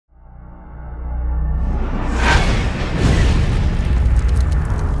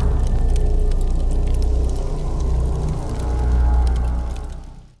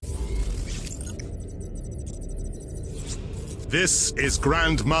This is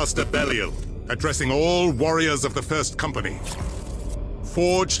Grand Master Belial, addressing all warriors of the First Company.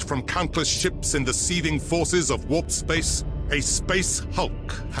 Forged from countless ships in the seething forces of warp space, a space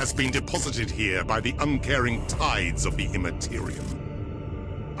hulk has been deposited here by the uncaring tides of the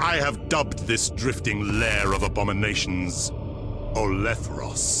Immaterium. I have dubbed this drifting lair of abominations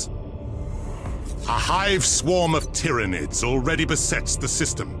Olethros. A hive swarm of Tyranids already besets the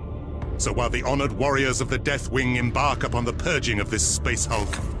system. So while the honored warriors of the Deathwing embark upon the purging of this space hulk,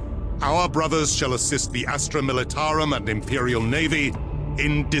 our brothers shall assist the Astra Militarum and Imperial Navy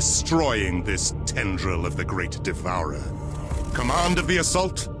in destroying this tendril of the Great Devourer. Command of the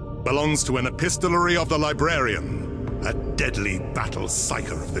assault belongs to an epistolary of the Librarian, a deadly battle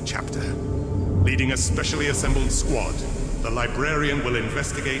psyker of the chapter. Leading a specially assembled squad, the Librarian will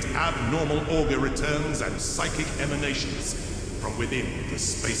investigate abnormal augur returns and psychic emanations from within the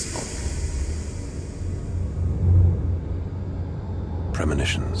space hulk.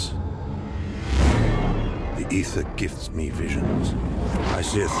 Premonitions. The ether gifts me visions. I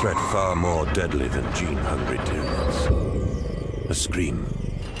see a threat far more deadly than gene-hungry Tyranids. A scream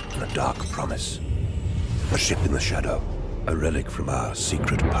and a dark promise. A ship in the shadow, a relic from our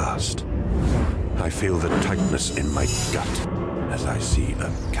secret past. I feel the tightness in my gut as I see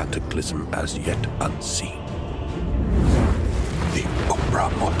a cataclysm as yet unseen. The Umbra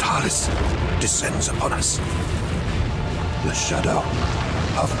Mortalis descends upon us. The shadow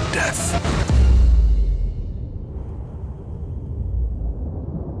of death.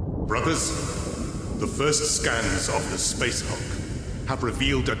 Brothers, the first scans of the space hulk have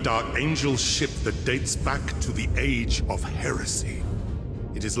revealed a Dark Angel ship that dates back to the Age of Heresy.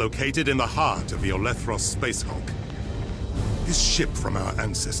 It is located in the heart of the Olethros space hulk. This ship from our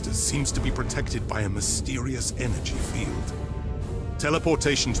ancestors seems to be protected by a mysterious energy field.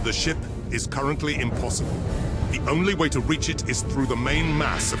 Teleportation to the ship is currently impossible. The only way to reach it is through the main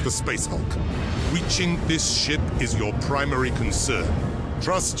mass of the space hulk. Reaching this ship is your primary concern.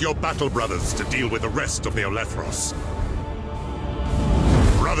 Trust your battle brothers to deal with the rest of the Olethros.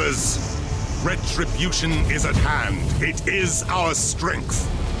 Brothers, retribution is at hand. It is our strength.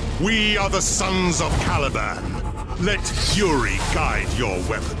 We are the sons of Caliban. Let fury guide your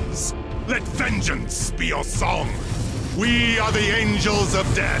weapons. Let vengeance be your song. We are the angels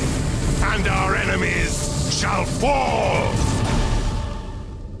of death, and our enemies shall fall!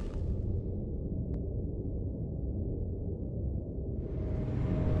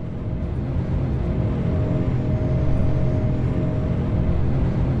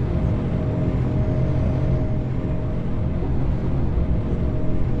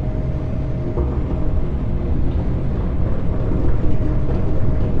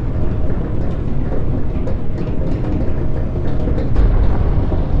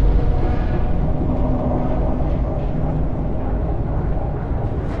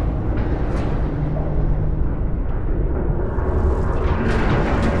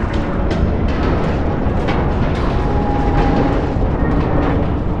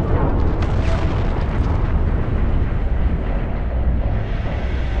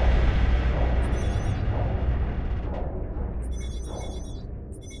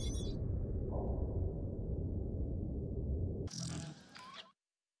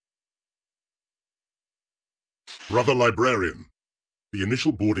 Brother Librarian, the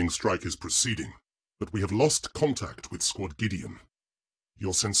initial boarding strike is proceeding, but we have lost contact with Squad Gideon.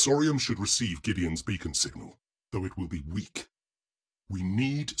 Your sensorium should receive Gideon's beacon signal, though it will be weak. We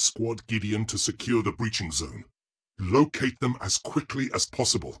need Squad Gideon to secure the breaching zone. Locate them as quickly as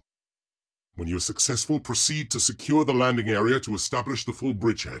possible. When you are successful, proceed to secure the landing area to establish the full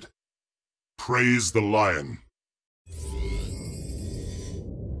bridgehead. Praise the Lion.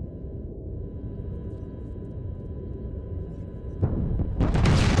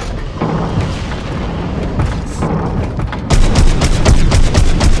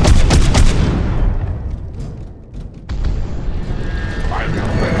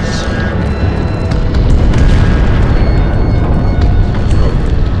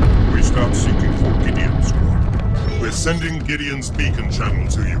 Sending Gideon's beacon channel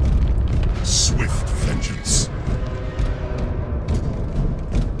to you. Swift vengeance.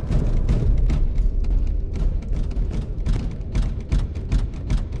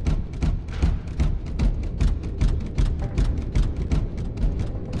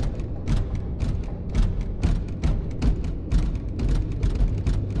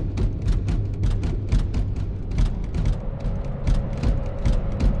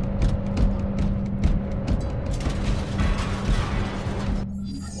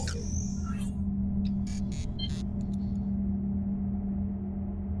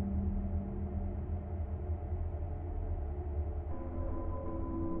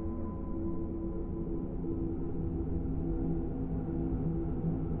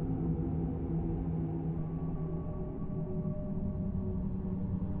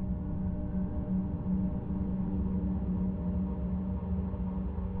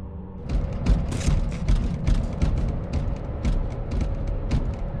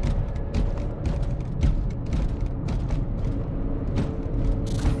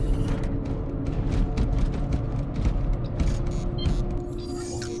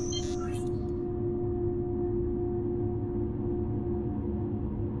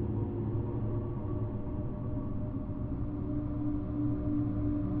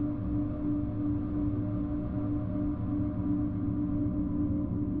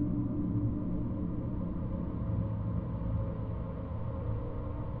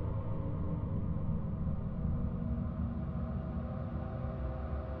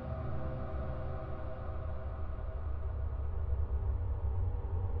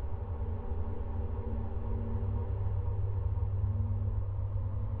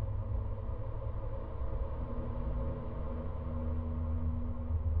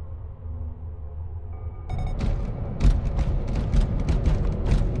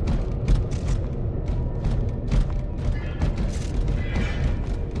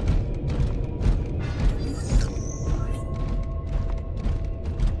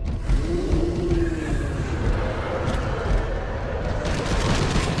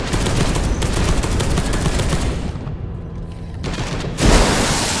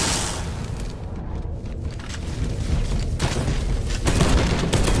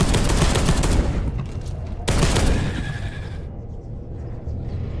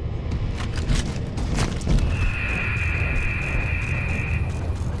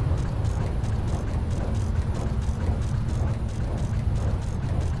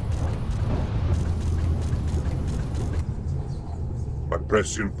 My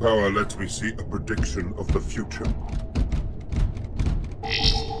prescient power lets me see a prediction of the future.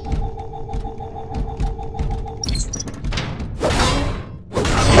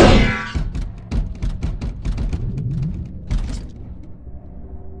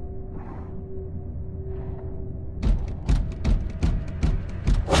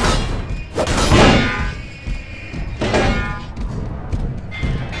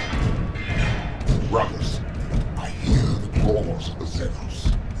 Brothers, I hear the claws of the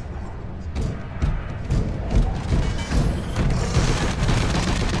Zephyrs.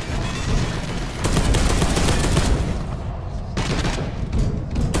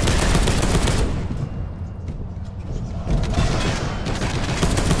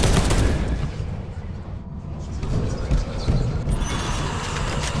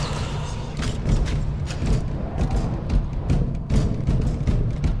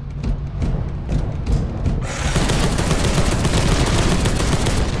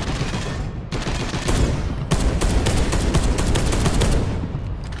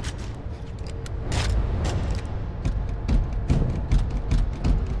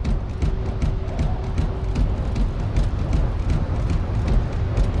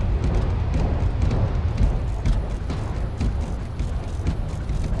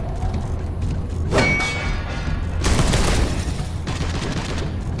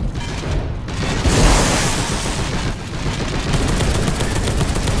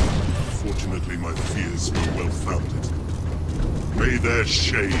 Fortunately, my fears were well-founded. May their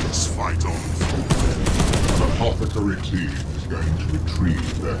shades fight on. An apothecary team is going to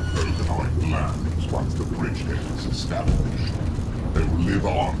retrieve their programming lands once the bridgehead is established. They will live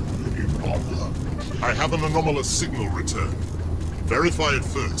on in honor. I have an anomalous signal return. Verify it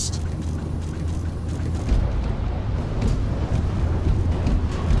first.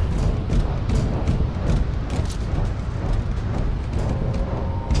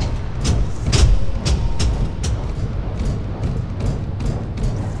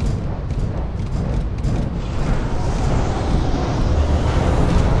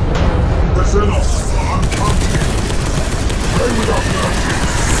 Enough! I'm counting! Pray without mercy!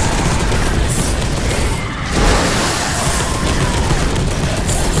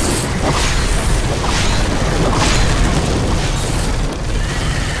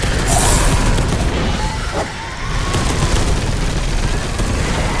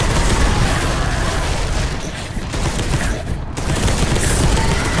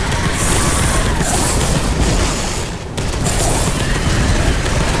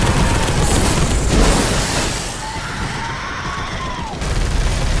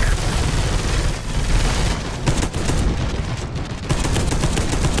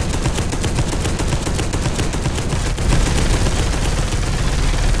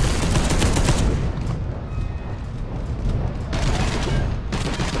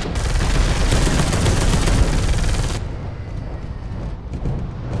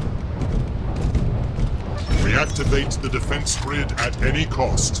 Reactivate the defense grid at any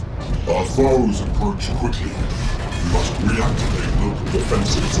cost. Our foes approach quickly. We must reactivate local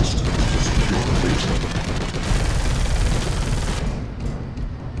defensive systems to secure the data.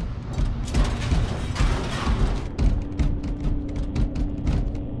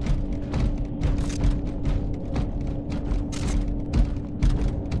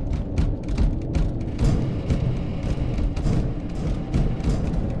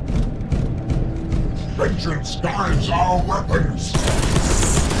 Vengeance guides our weapons!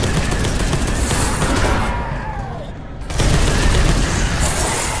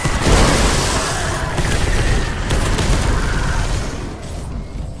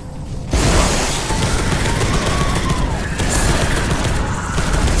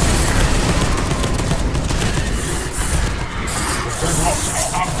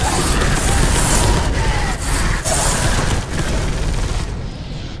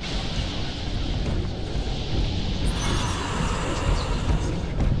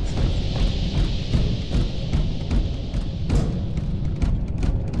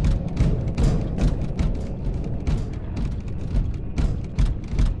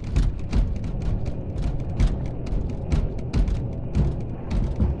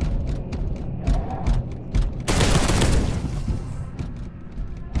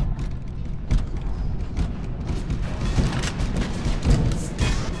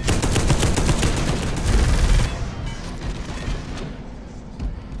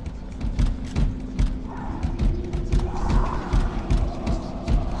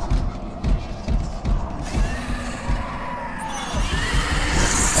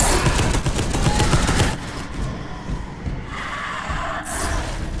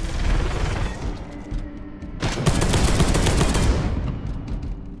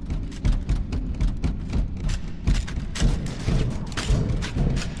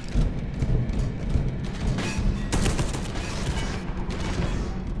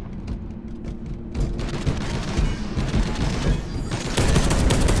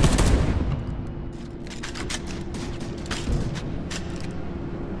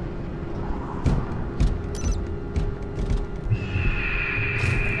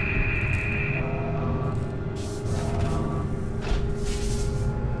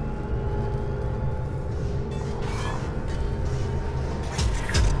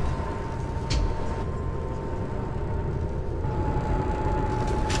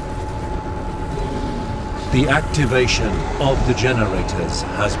 The activation of the generators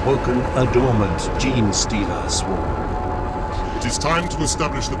has woken a dormant Gene Stealer swarm. It is time to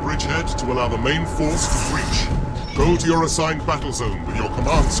establish the bridgehead to allow the main force to breach. Go to your assigned battle zone with your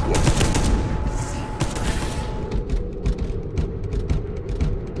command squad.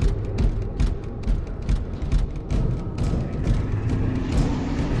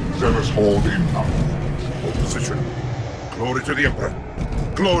 Let us hold in now. Hold position. Glory to the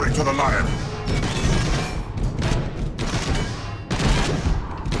Emperor. Glory to the Lion.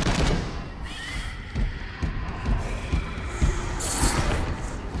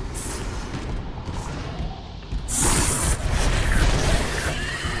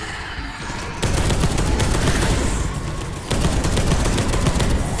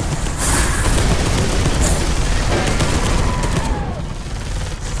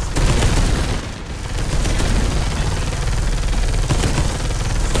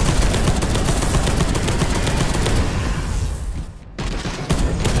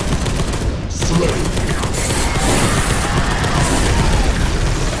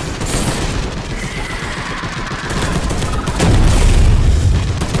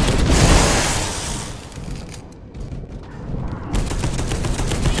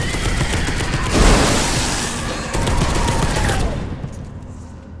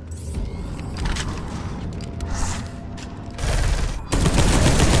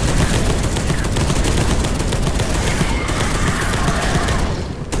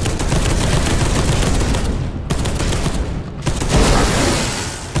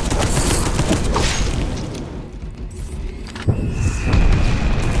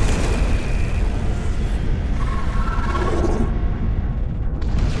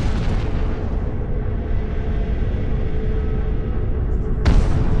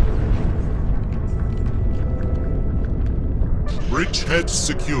 Bridgehead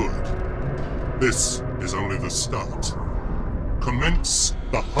secured. This is only the start. Commence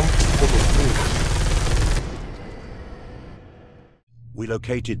the hunt for the fallen. We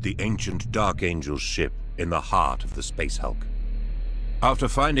located the ancient Dark Angel's ship in the heart of the Space Hulk. After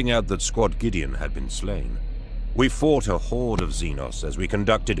finding out that Squad Gideon had been slain, we fought a horde of Xenos as we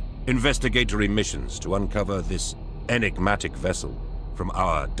conducted investigatory missions to uncover this enigmatic vessel from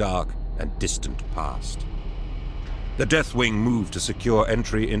our dark and distant past. The Deathwing moved to secure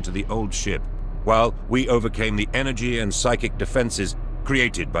entry into the old ship, while we overcame the energy and psychic defenses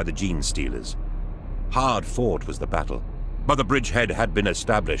created by the Gene Stealers. Hard fought was the battle, but the bridgehead had been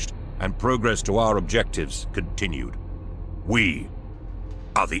established, and progress to our objectives continued. We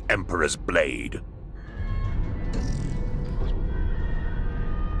are the Emperor's Blade.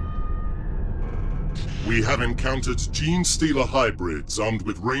 We have encountered Gene Stealer hybrids armed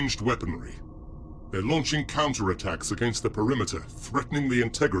with ranged weaponry. They're launching counterattacks against the perimeter, threatening the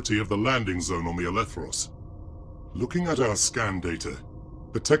integrity of the landing zone on the Elethros. Looking at our scan data,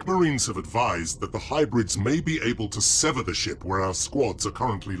 the Tech Marines have advised that the hybrids may be able to sever the ship where our squads are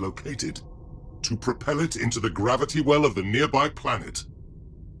currently located, to propel it into the gravity well of the nearby planet.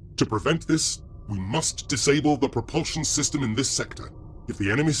 To prevent this, we must disable the propulsion system in this sector. If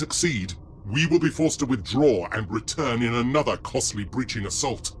the enemy succeed, we will be forced to withdraw and return in another costly breaching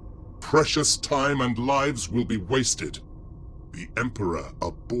assault. Precious time and lives will be wasted. The Emperor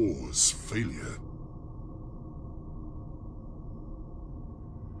abhors failure.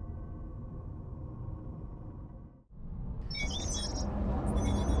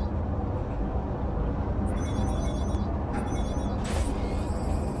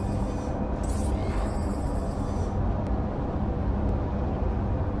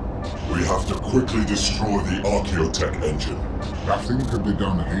 We have to quickly destroy the Archaeotech engine. Nothing can be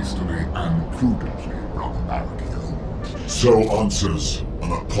done hastily and prudently, Brother Marikio. So answers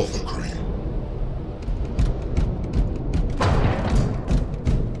an apothecary.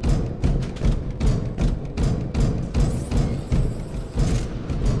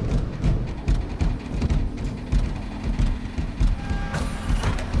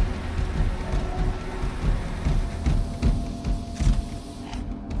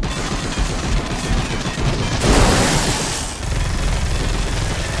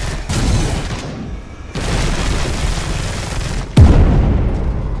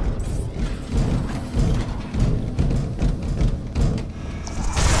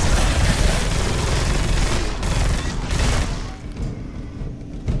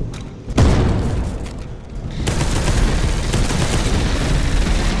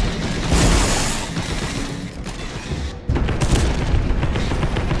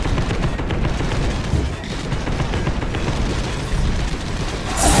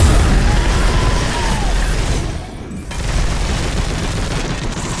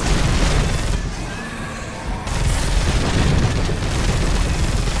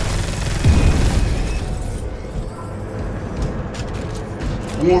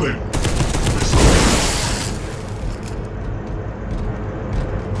 Warning!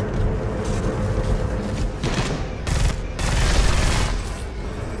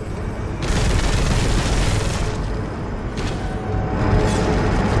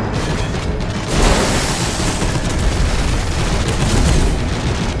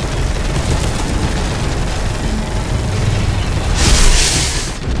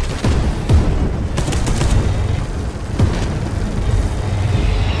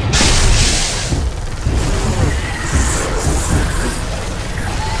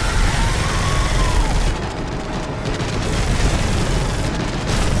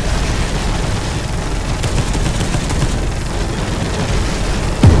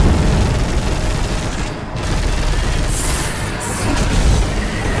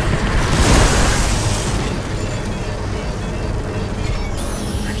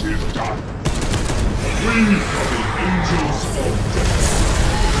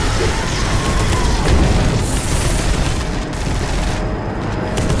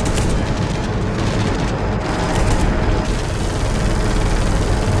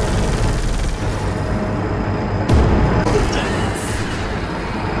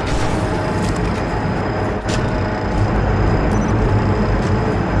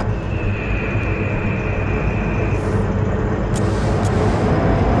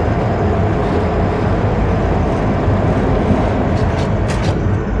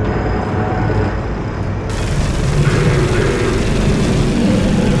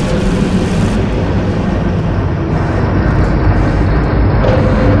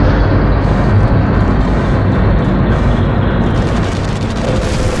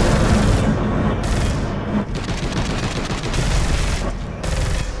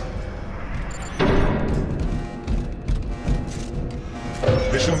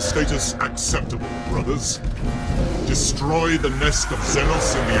 Mission status acceptable, brothers. Destroy the nest of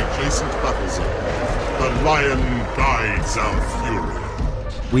Xenos in the adjacent battle zone. The lion guides our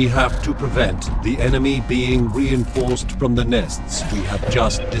fury. We have to prevent the enemy being reinforced from the nests we have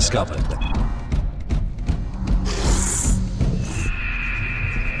just discovered.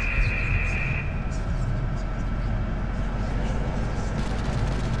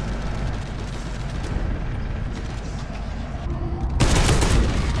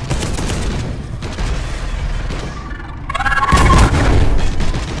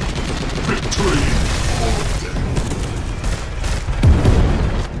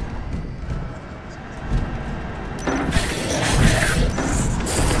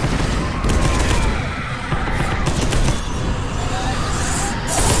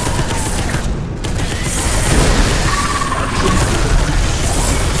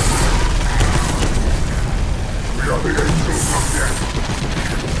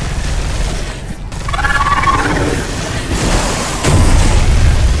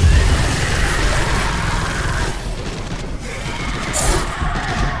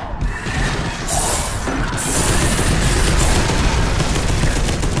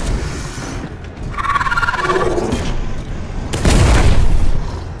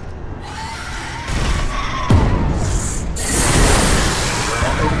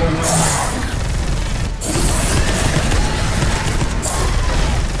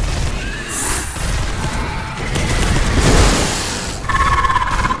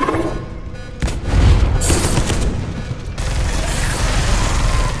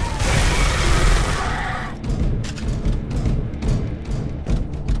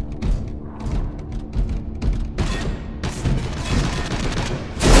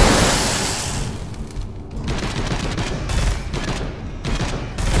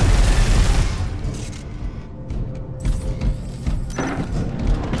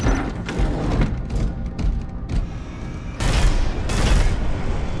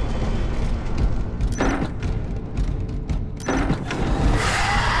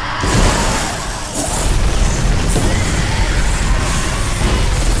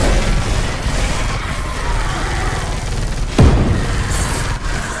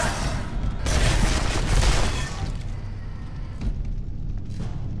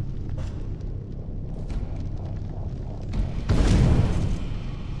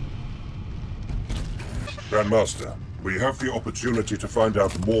 Grandmaster, we have the opportunity to find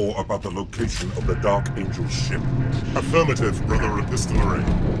out more about the location of the Dark Angel's ship. Affirmative, Brother Epistolary.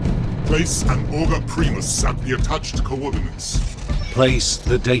 Place an Auger Primus at the attached coordinates. Place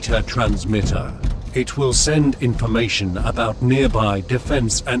the data transmitter. It will send information about nearby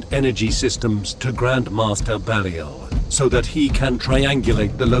defense and energy systems to Grandmaster Belial, so that he can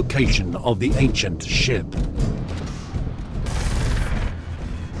triangulate the location of the ancient ship.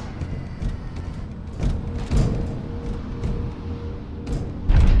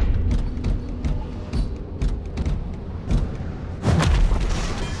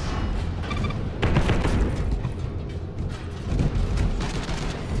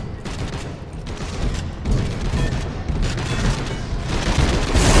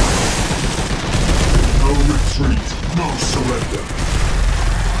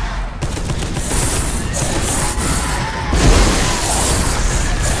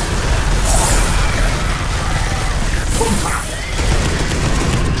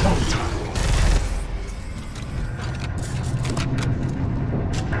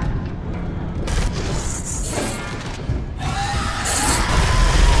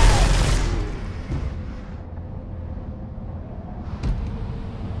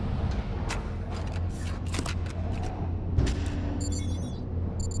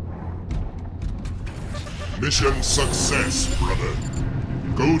 Mission success, brother.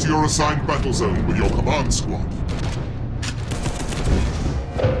 Go to your assigned battle zone with your command squad.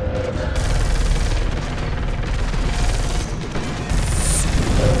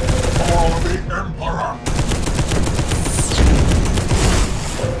 For the Emperor!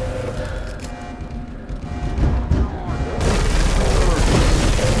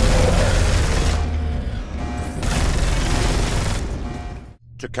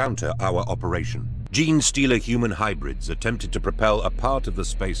 To counter our operation, gene-stealer human hybrids attempted to propel a part of the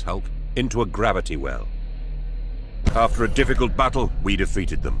Space Hulk into a gravity well. After a difficult battle, we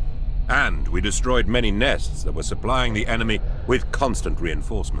defeated them. And we destroyed many nests that were supplying the enemy with constant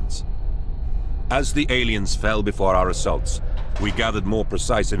reinforcements. As the aliens fell before our assaults, we gathered more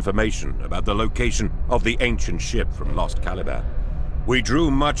precise information about the location of the ancient ship from Lost Caliban. We drew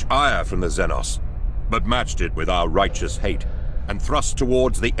much ire from the Xenos, but matched it with our righteous hate, and thrust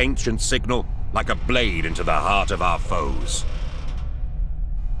towards the ancient signal like a blade into the heart of our foes.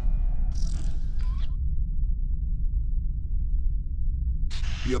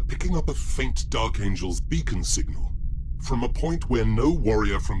 We are picking up a faint Dark Angel's beacon signal from a point where no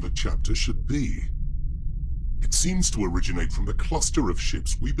warrior from the chapter should be. It seems to originate from the cluster of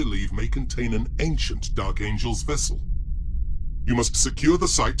ships we believe may contain an ancient Dark Angel's vessel. You must secure the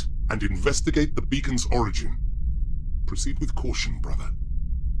site and investigate the beacon's origin. Proceed with caution, brother.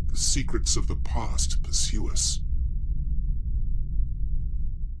 The secrets of the past pursue us.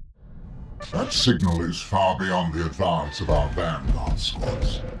 That signal is far beyond the advance of our vanguard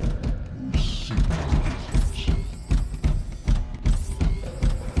squads. Whose signal is it?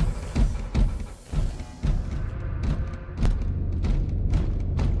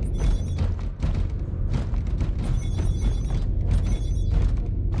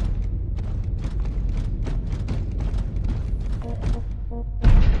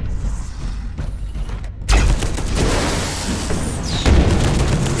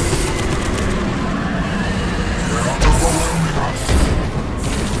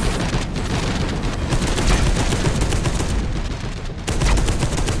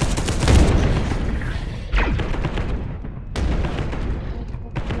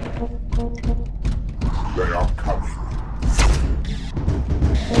 They are coming.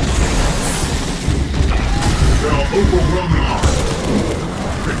 They are overwhelming us.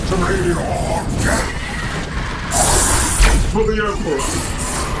 Victory or death. For the Emperor.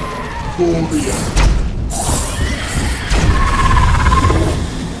 For the Emperor.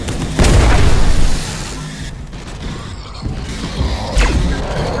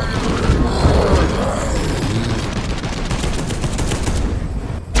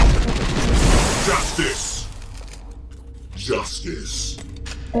 Justice! Justice!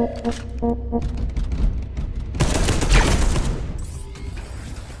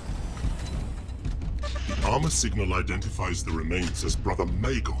 The armor signal identifies the remains as Brother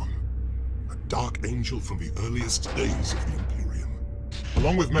Magon, a dark angel from the earliest days of the Imperium.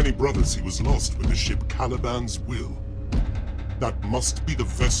 Along with many brothers, he was lost with the ship Caliban's Will. That must be the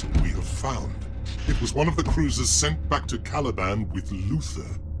vessel we have found. It was one of the cruisers sent back to Caliban with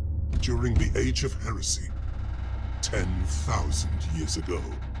Luther during the Age of Heresy, 10,000 years ago.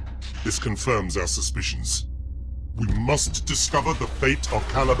 This confirms our suspicions. We must discover the fate of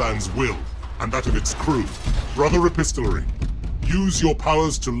Caliban's Will, and that of its crew. Brother Epistolary, use your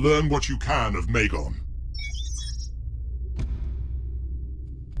powers to learn what you can of Magon.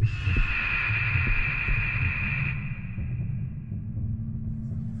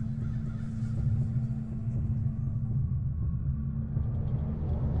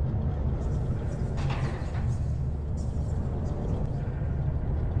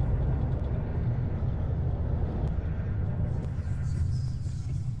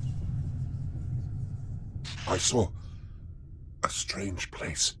 I saw a strange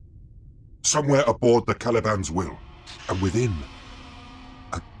place. Somewhere aboard the Caliban's Will, and within,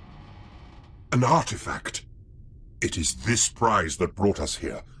 an artifact. It is this prize that brought us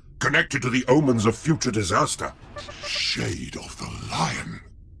here, connected to the omens of future disaster. Shade of the Lion.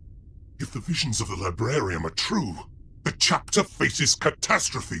 If the visions of the Librarium are true, the chapter faces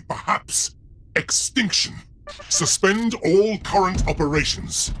catastrophe, perhaps extinction. Suspend all current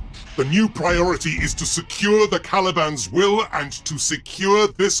operations. The new priority is to secure the Caliban's Will and to secure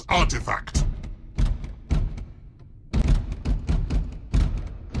this artifact.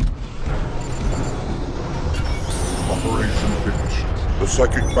 Operation finished. The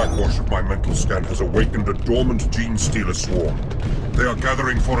psychic backwash of my mental scan has awakened a dormant gene-stealer swarm. They are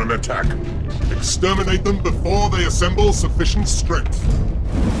gathering for an attack. Exterminate them before they assemble sufficient strength.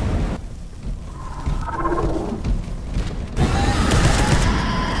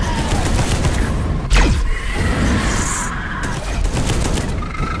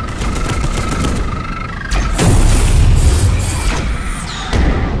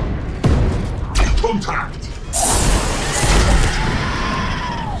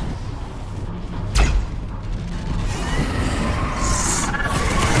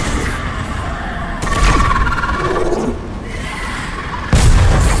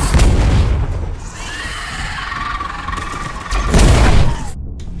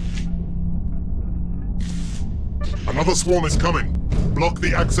 Another swarm is coming. Block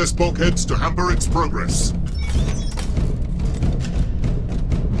the access bulkheads to hamper its progress.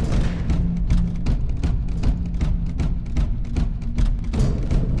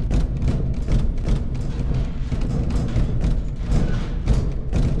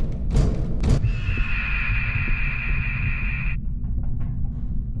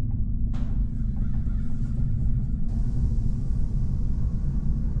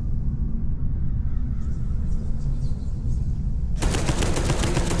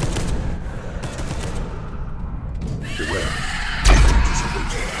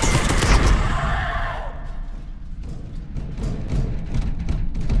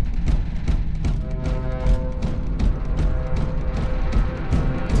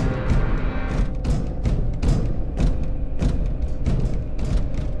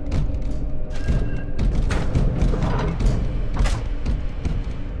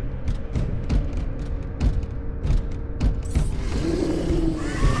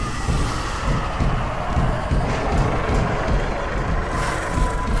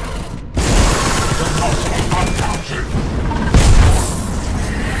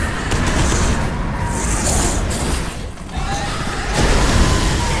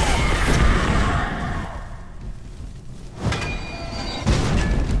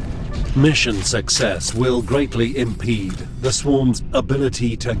 Mission success will greatly impede the swarm's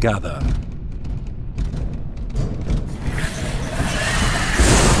ability to gather.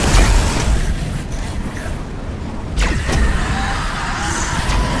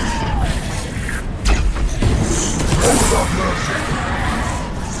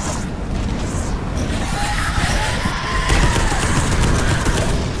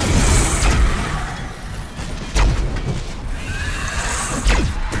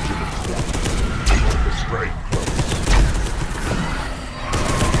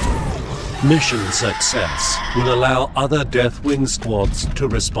 Mission success will allow other Deathwing squads to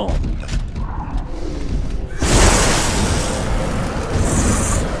respond.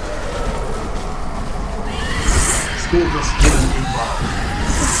 Squadron inbound.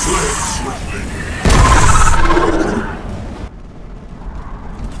 Slay it swiftly.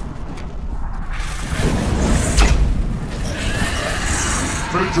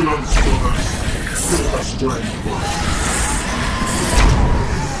 Vigilance, brothers. Give us strange work.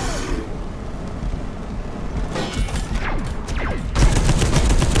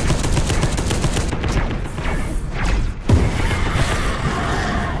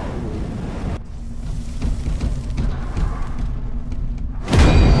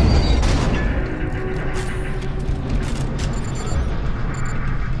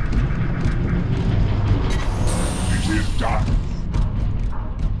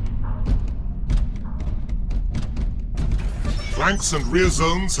 Flanks and rear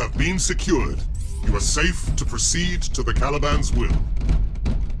zones have been secured. You are safe to proceed to the Caliban's will.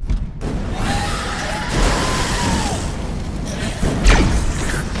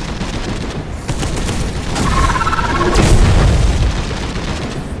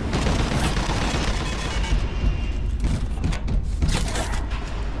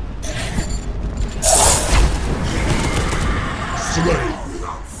 Slay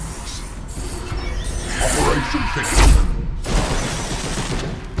without mercy. Operation Fix.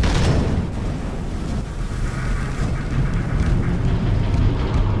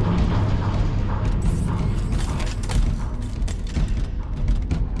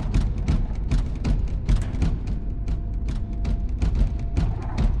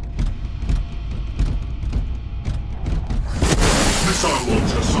 Missile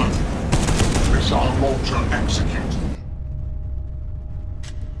launcher sighted. Missile launcher executed.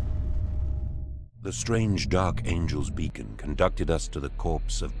 The strange Dark Angel's beacon conducted us to the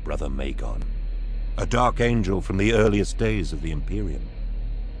corpse of Brother Magon, a Dark Angel from the earliest days of the Imperium.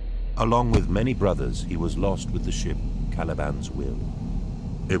 Along with many brothers, he was lost with the ship Caliban's Will.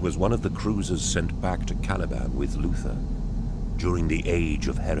 It was one of the cruisers sent back to Caliban with Luther during the Age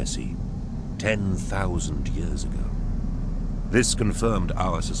of Heresy, 10,000 years ago. This confirmed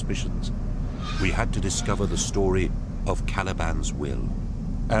our suspicions. We had to discover the story of Caliban's Will,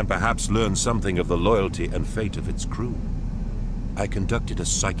 and perhaps learn something of the loyalty and fate of its crew. I conducted a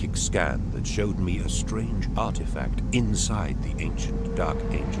psychic scan that showed me a strange artifact inside the ancient Dark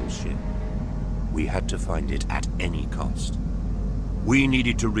Angel ship. We had to find it at any cost. We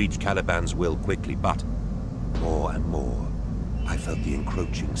needed to reach Caliban's Will quickly, but more and more, I felt the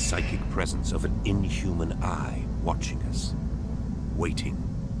encroaching psychic presence of an inhuman eye watching us, waiting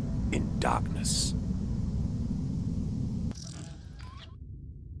in darkness.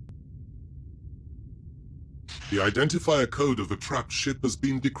 The identifier code of the trapped ship has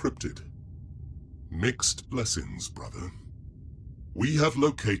been decrypted. Mixed blessings, brother. We have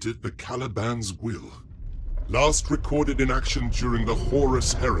located the Caliban's will. Last recorded in action during the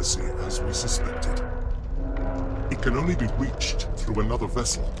Horus Heresy, as we suspected. It can only be reached through another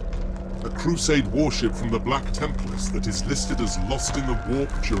vessel. A Crusade warship from the Black Templars that is listed as lost in the warp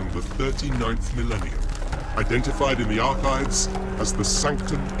during the 39th millennium. Identified in the archives as the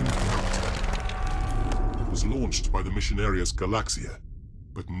Sanctum Imperator. It was launched by the Missionarius Galaxia,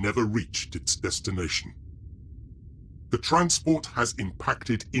 but never reached its destination. The transport has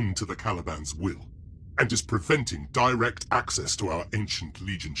impacted into the Caliban's will, and is preventing direct access to our ancient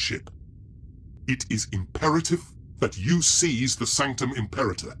Legion ship. It is imperative that you seize the Sanctum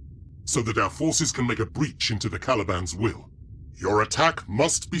Imperator, so that our forces can make a breach into the Caliban's will. Your attack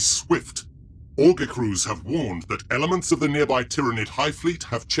must be swift. Auger crews have warned that elements of the nearby Tyranid High Fleet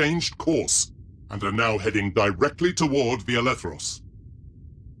have changed course, and are now heading directly toward the Elethros.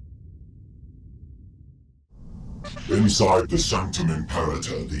 Inside the Sanctum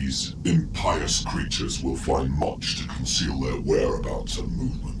Imperator, these impious creatures will find much to conceal their whereabouts and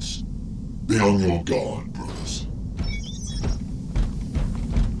movements. Be on your guard, brothers.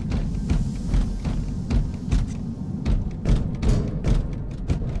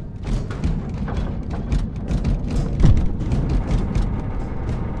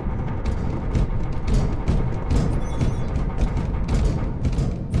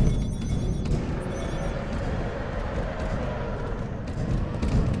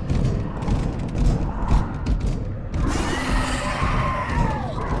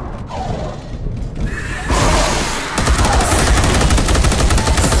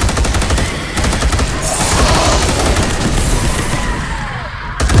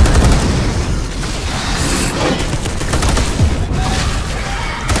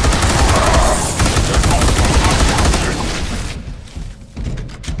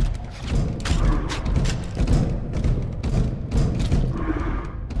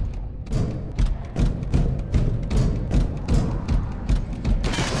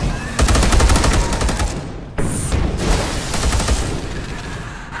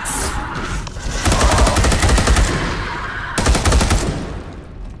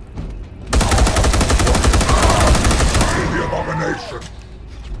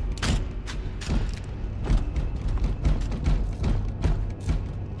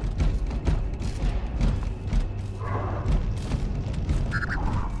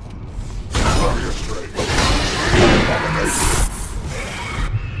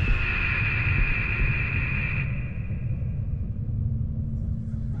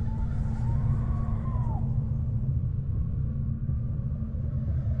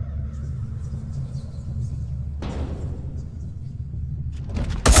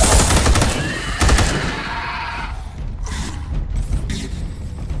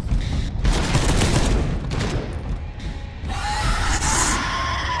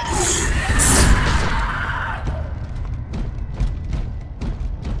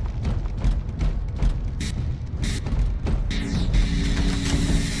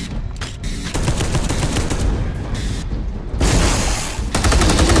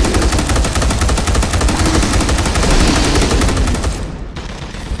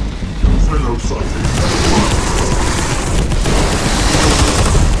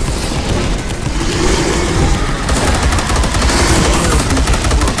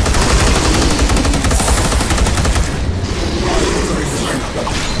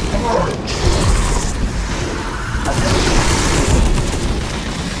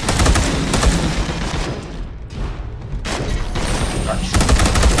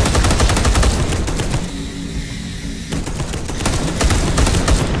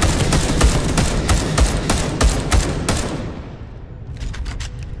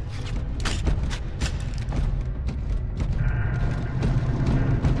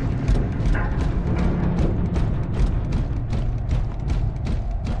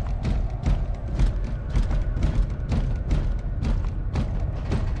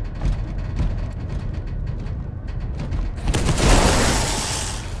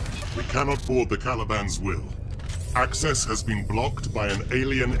 Cannot board the Caliban's will. Access has been blocked by an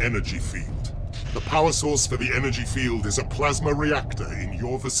alien energy field. The power source for the energy field is a plasma reactor in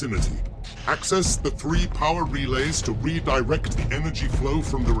your vicinity. Access the 3 power relays to redirect the energy flow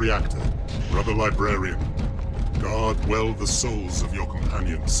from the reactor. Brother Librarian, guard well the souls of your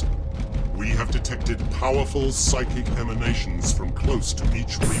companions. We have detected powerful psychic emanations from close to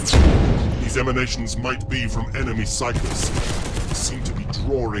each relay. These emanations might be from enemy cycles. They seem to be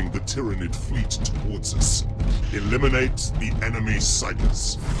drawing the Tyranid fleet towards us. Eliminate the enemy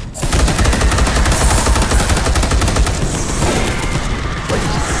psychers.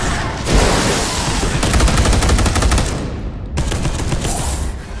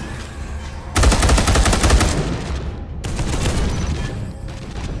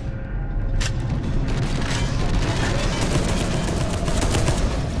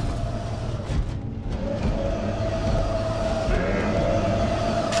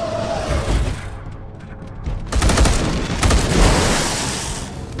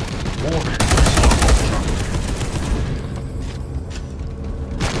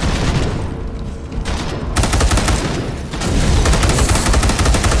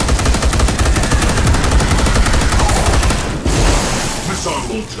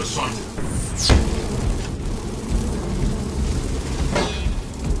 Terminator sighted.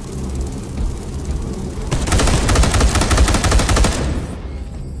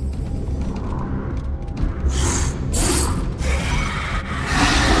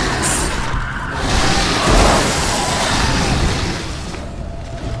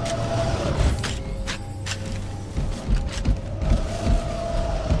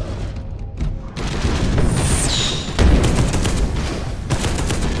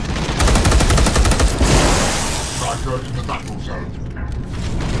 In the battle zone.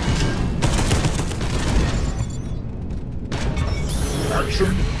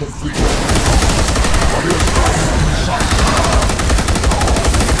 Action complete.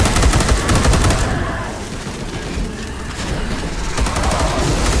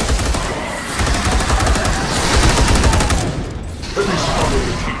 Heavy struggle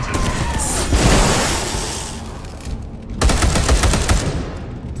defeated.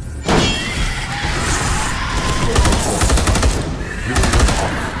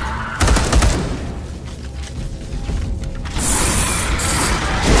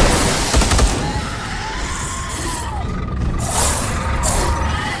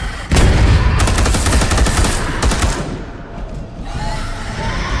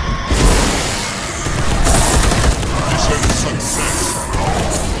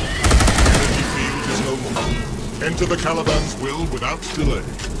 Enter the Caliban's will without delay.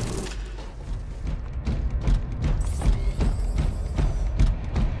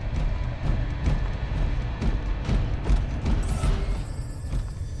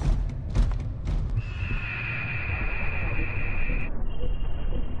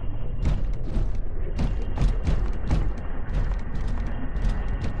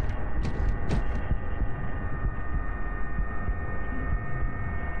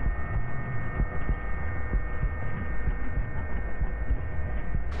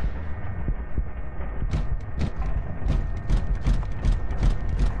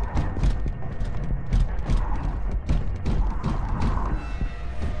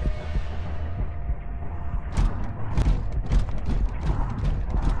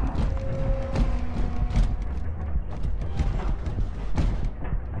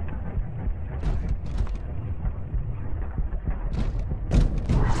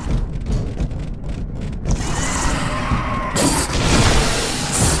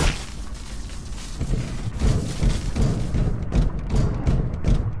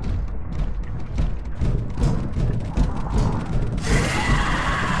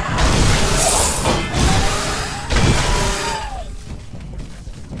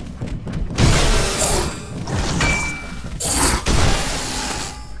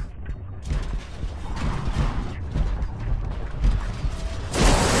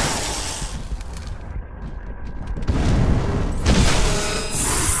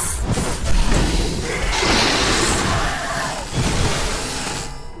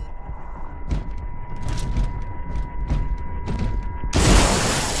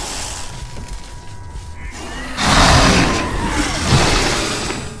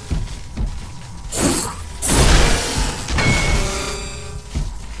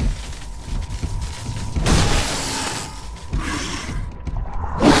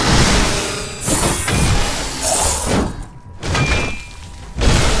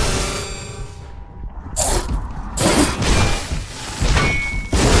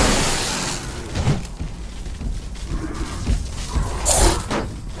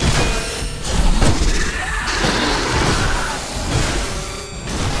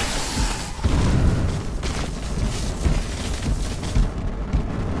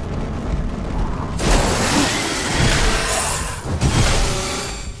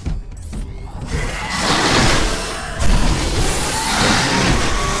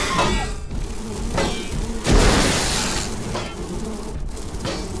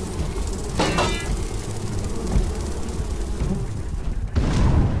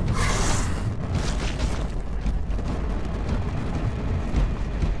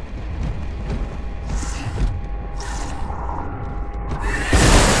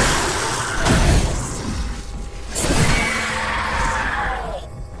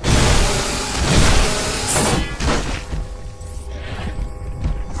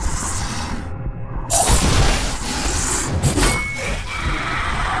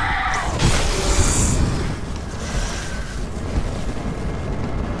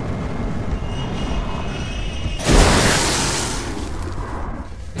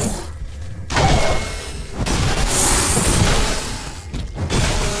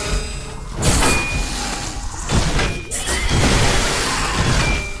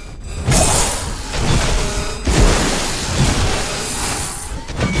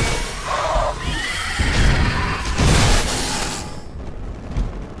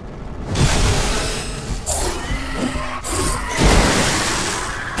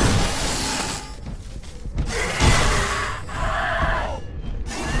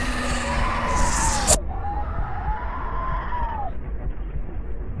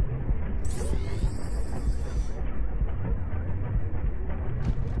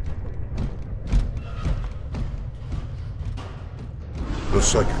 The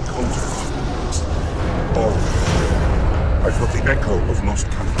psychic contact. Oh, I felt the echo of lost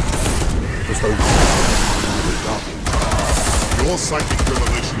Caliban, as though the dark. Your psychic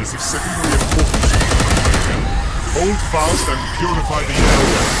revelation is of secondary importance. Hold fast and purify the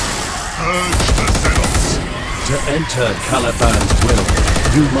area. Purge the Xenos. To enter Caliban's will,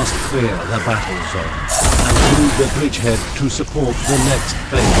 you must clear the battle zone and move the bridgehead to support the next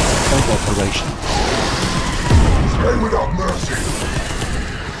phase of operation. Stay without mercy!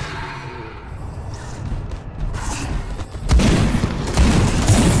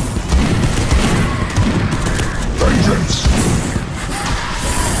 Vengeance!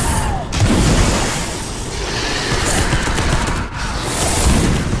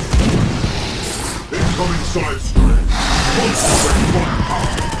 Incoming side stream! Concentrate firepower!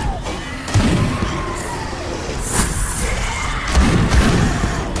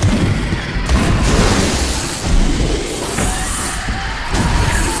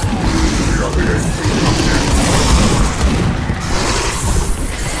 We are the angels of death!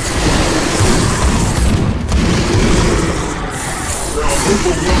 They are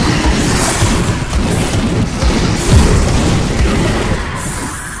overwhelming!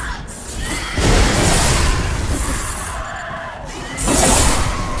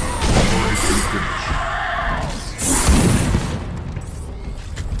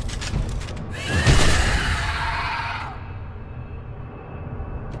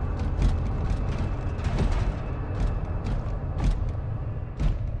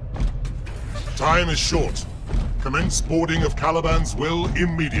 Time is short. Commence boarding of Caliban's will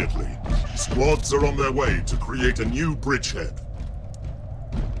immediately. Squads are on their way to create a new bridgehead.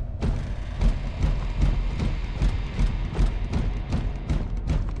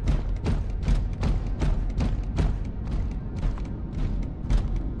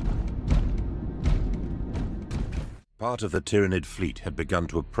 Part of the Tyranid fleet had begun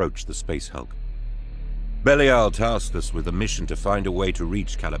to approach the Space Hulk. Belial tasked us with a mission to find a way to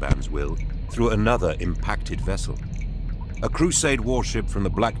reach Caliban's will through another impacted vessel. A Crusade warship from the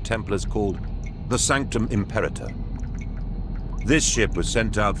Black Templars called the Sanctum Imperator. This ship was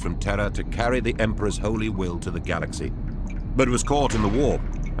sent out from Terra to carry the Emperor's holy will to the galaxy, but was caught in the warp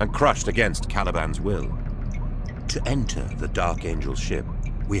and crushed against Caliban's will. To enter the Dark Angel's ship,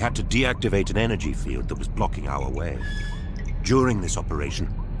 we had to deactivate an energy field that was blocking our way. During this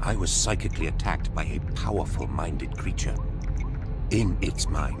operation, I was psychically attacked by a powerful-minded creature. In its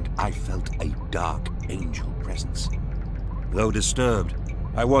mind, I felt a Dark Angel presence. Though disturbed,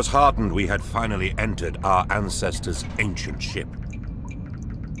 I was heartened we had finally entered our ancestors' ancient ship.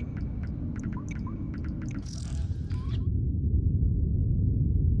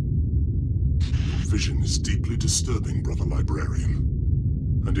 Your vision is deeply disturbing, Brother Librarian.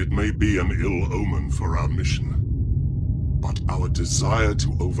 And it may be an ill omen for our mission. But our desire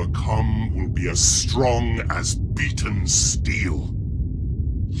to overcome will be as strong as beaten steel.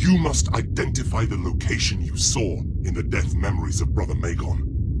 You must identify the location you saw in the death memories of Brother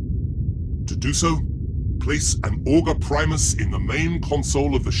Magon. To do so, place an Augur Primus in the main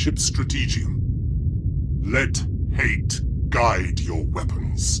console of the ship's strategium. Let hate guide your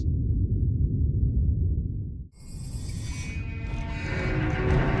weapons.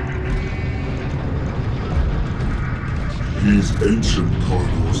 These ancient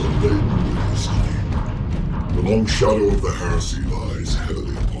corridors are laden with history. The long shadow of the heresy lies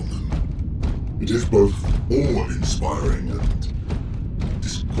heavily upon them. It is both awe-inspiring and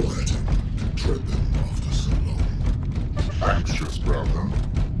disquieting to tread them after so long. Anxious, brother?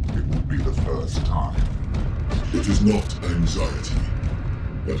 It will be the first time. It is not anxiety.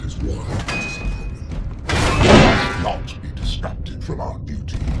 That is why it is a problem. We must not be distracted from our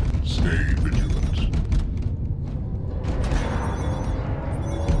duty. Stay vigilant.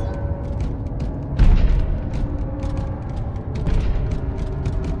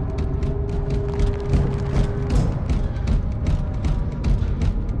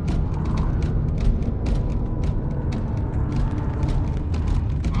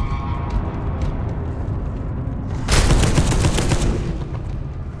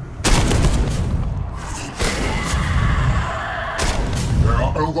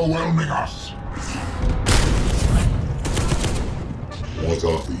 Overwhelming us! What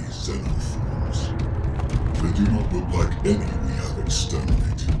are these xenoforms? They do not look like any we have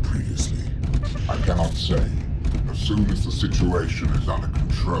exterminated previously. I cannot say. As soon as the situation is under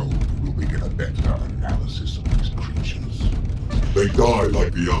control, we'll begin a better analysis of these creatures. They die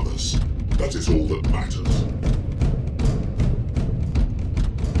like the others. That is all that matters.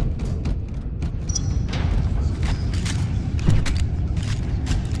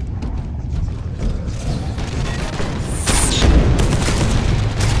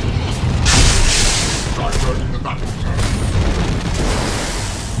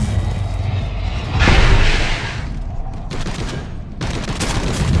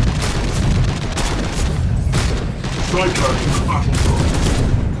 Psycho to the battlefield.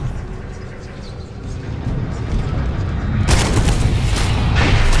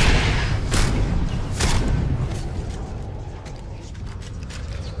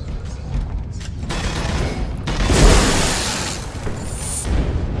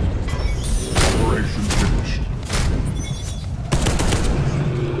 Operation finished.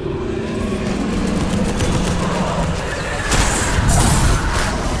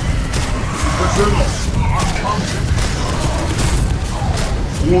 The Xenos are uncounted.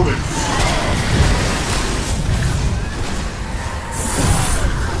 Warning.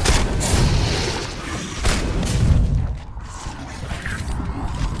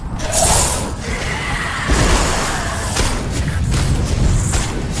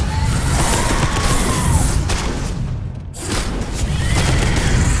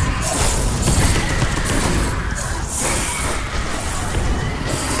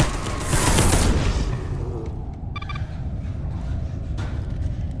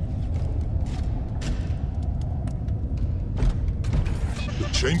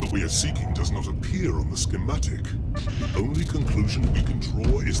 The chamber we are seeking does not appear on the schematic. The only conclusion we can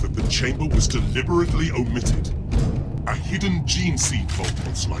draw is that the chamber was deliberately omitted. A hidden gene seed vault,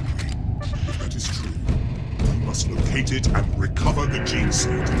 most likely. If that is true, we must locate it and recover the gene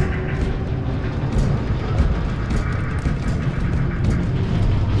seed.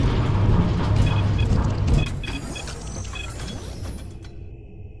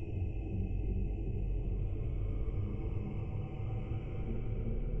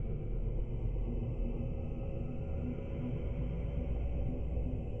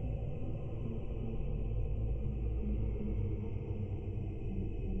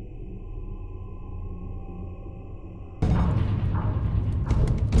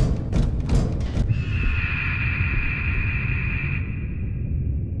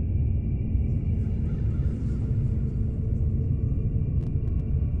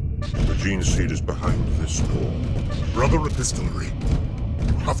 The gene seed is behind this wall. Brother Epistolary,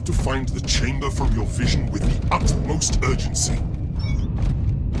 you have to find the chamber from your vision with the utmost urgency.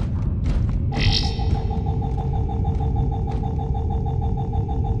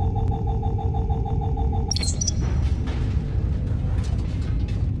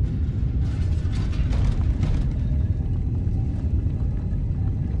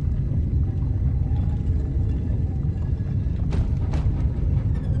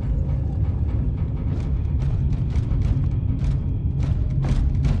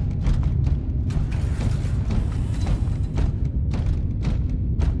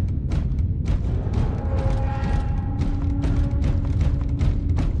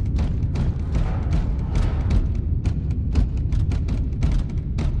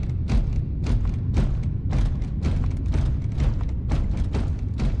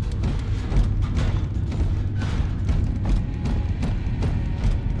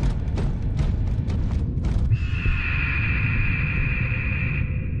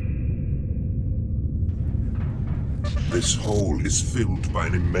 This hole is filled by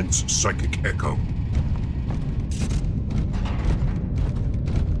an immense psychic echo.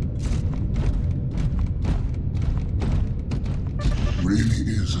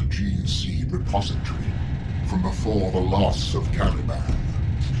 Really is a gene seed repository from before the loss of Caliban.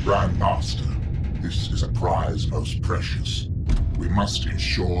 Grandmaster, this is a prize most precious. We must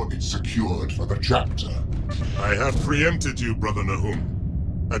ensure it's secured for the chapter. I have preempted you, Brother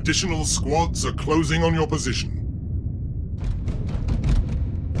Nahum. Additional squads are closing on your position.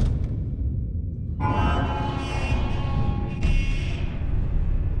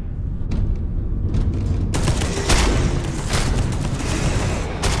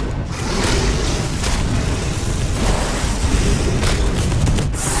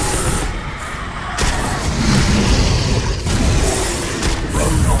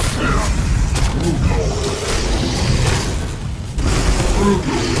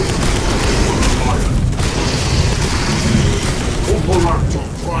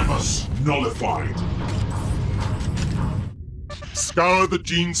 Nullified. Scour the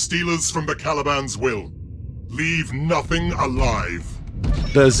gene stealers from the Caliban's will. Leave nothing alive.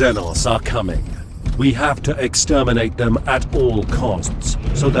 The Xenos are coming. We have to exterminate them at all costs,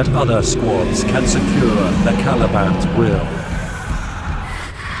 so that other squads can secure the Caliban's will.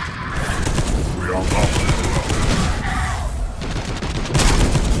 We are not.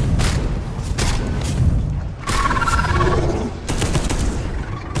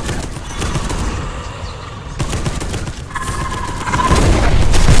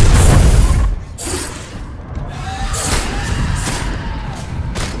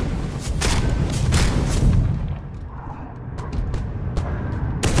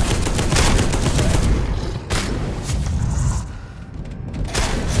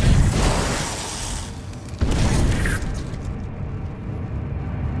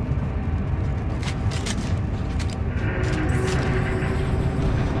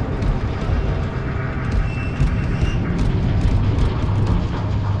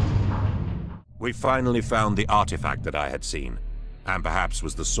 We finally found the artifact that I had seen, and perhaps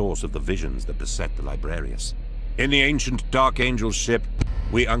was the source of the visions that beset the Librarius. In the ancient Dark Angel ship,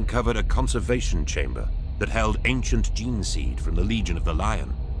 we uncovered a conservation chamber that held ancient gene seed from the Legion of the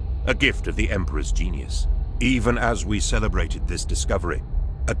Lion, a gift of the Emperor's genius. Even as we celebrated this discovery,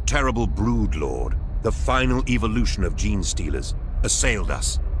 a terrible brood lord, the final evolution of gene stealers, assailed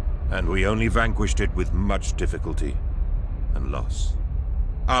us, and we only vanquished it with much difficulty and loss.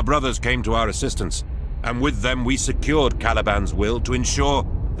 Our brothers came to our assistance, and with them we secured Caliban's will to ensure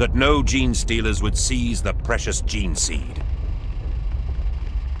that no gene stealers would seize the precious gene seed.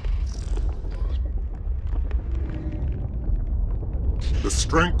 The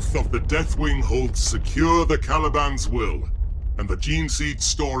strength of the Deathwing holds secure the Caliban's will, and the gene seed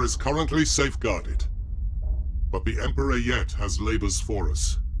store is currently safeguarded. But the Emperor yet has labors for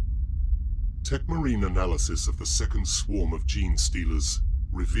us. Techmarine analysis of the second swarm of gene stealers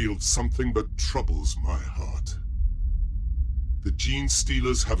revealed something that troubles my heart. The gene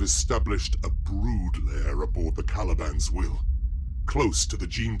stealers have established a brood lair aboard the Caliban's will, close to the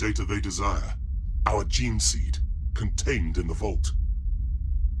gene data they desire, our gene seed, contained in the vault.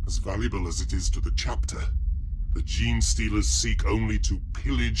 As valuable as it is to the chapter, the gene stealers seek only to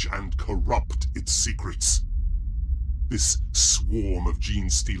pillage and corrupt its secrets. This swarm of gene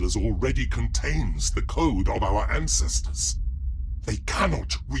stealers already contains the code of our ancestors. They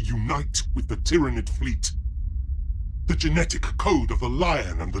cannot reunite with the Tyranid fleet. The genetic code of the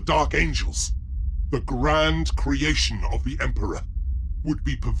Lion and the Dark Angels, the grand creation of the Emperor, would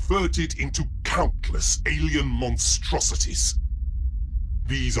be perverted into countless alien monstrosities.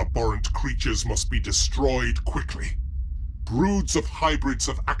 These abhorrent creatures must be destroyed quickly. Broods of hybrids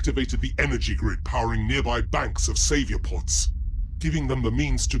have activated the energy grid powering nearby banks of savior pods, giving them the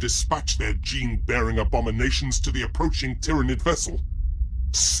means to dispatch their gene-bearing abominations to the approaching Tyranid vessel.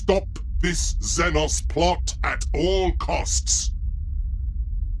 Stop this Xenos plot at all costs.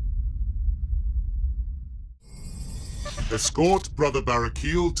 Escort Brother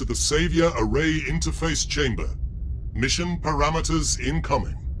Barakeel to the Savior Array Interface Chamber. Mission parameters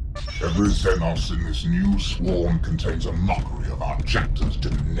incoming. Every Xenos in this new swarm contains a mockery of our chapter's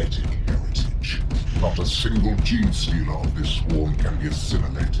genetic heritage. Not a single gene stealer of this swarm can be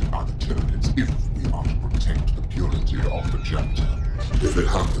assimilated by the Tyranids if we are to protect the purity of the chapter. If it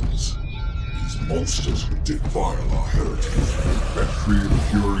happens, these monsters will defile our heritage. Let free the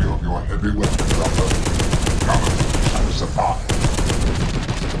fury of your heavy weapon, brother. Come and survive.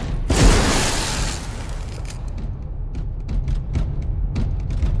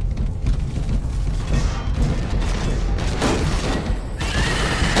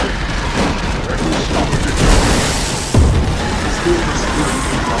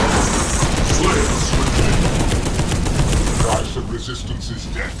 Resistance is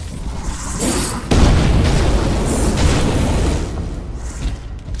death.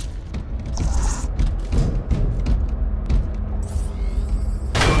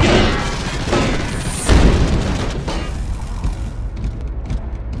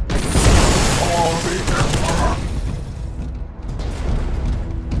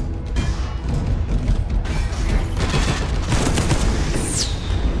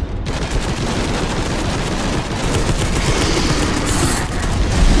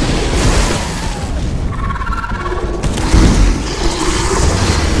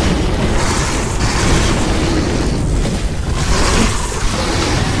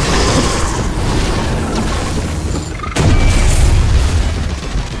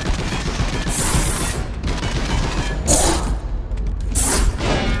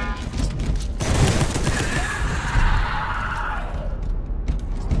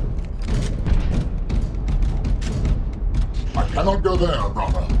 Cannot go there,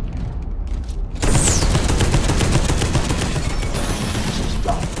 brother. This is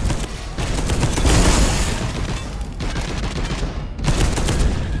done.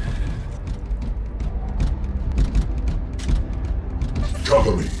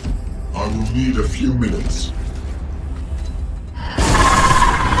 Cover me. I will need a few minutes.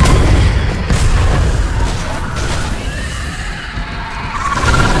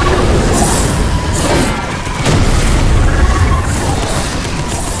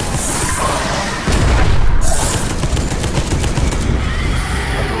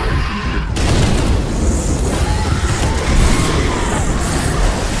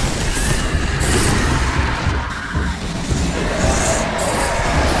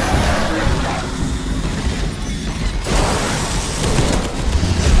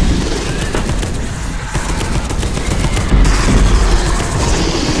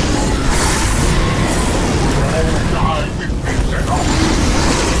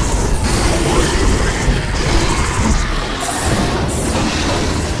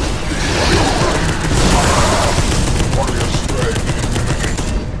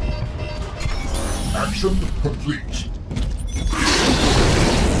 Mission complete.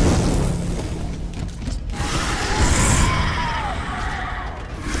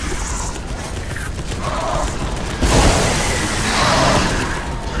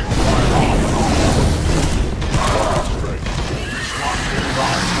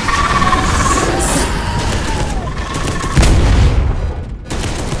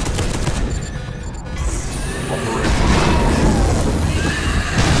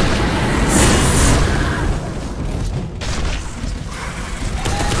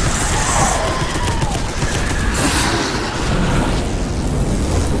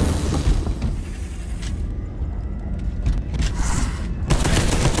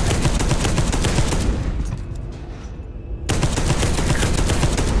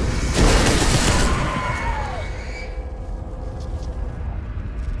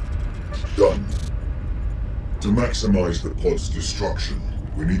 Done. To maximize the pod's destruction,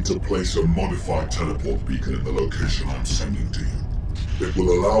 we need to place a modified teleport beacon in the location I'm sending to you. It will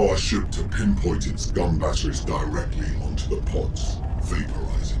allow our ship to pinpoint its gun batteries directly onto the pods,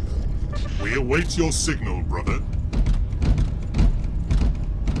 vaporizing them. We await your signal, brother.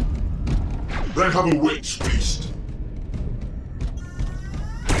 They have a witch beast.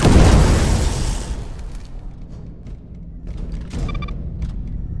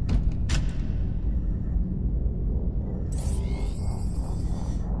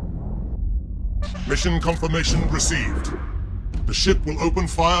 Mission confirmation received. The ship will open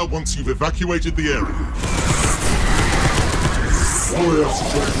fire once you've evacuated the area. Warrior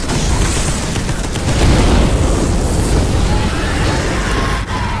strength.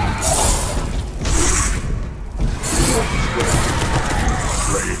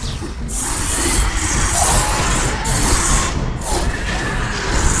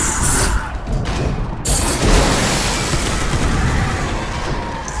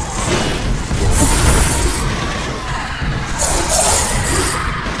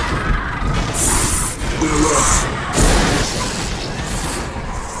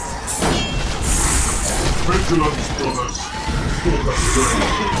 Vigilance, brothers.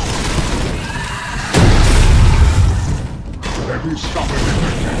 Every stopping in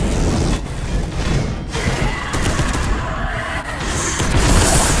the camp.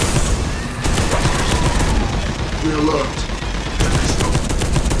 Be alert.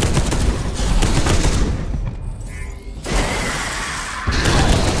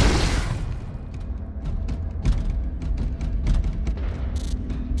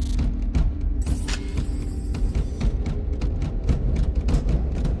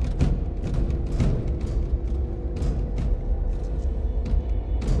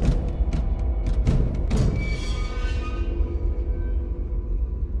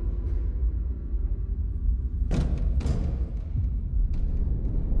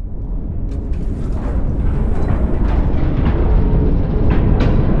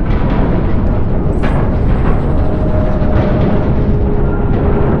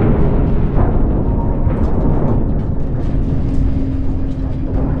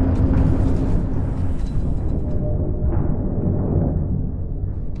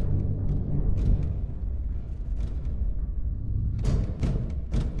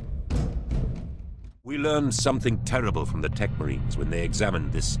 We learned something terrible from the Tech Marines when they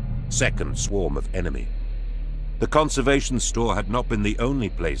examined this second swarm of enemy. The conservation store had not been the only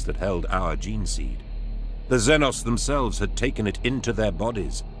place that held our gene seed. The Xenos themselves had taken it into their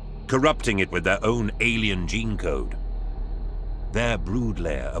bodies, corrupting it with their own alien gene code. Their brood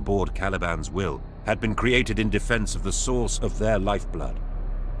lair aboard Caliban's will had been created in defense of the source of their lifeblood,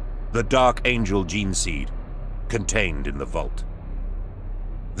 the Dark Angel gene seed, contained in the vault.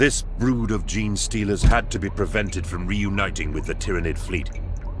 This brood of gene stealers had to be prevented from reuniting with the Tyranid fleet,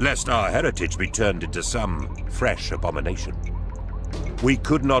 lest our heritage be turned into some fresh abomination. We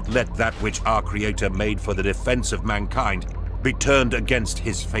could not let that which our Creator made for the defense of mankind be turned against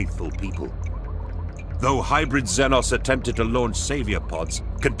his faithful people. Though hybrid Xenos attempted to launch savior pods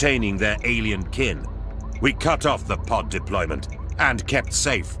containing their alien kin, we cut off the pod deployment and kept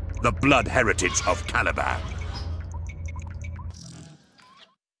safe the blood heritage of Caliban.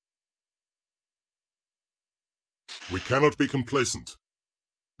 We cannot be complacent.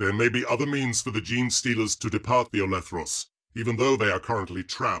 There may be other means for the gene stealers to depart the Olethros, even though they are currently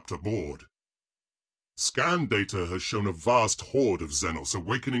trapped aboard. Scan data has shown a vast horde of Xenos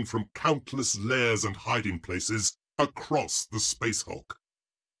awakening from countless lairs and hiding places across the Space Hulk.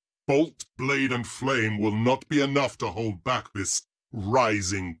 Bolt, blade, and flame will not be enough to hold back this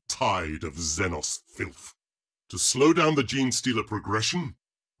rising tide of Xenos filth. To slow down the gene stealer progression,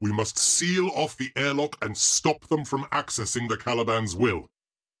 we must seal off the airlock and stop them from accessing the Caliban's will.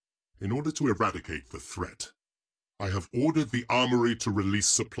 In order to eradicate the threat, I have ordered the armory to release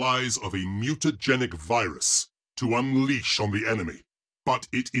supplies of a mutagenic virus to unleash on the enemy, but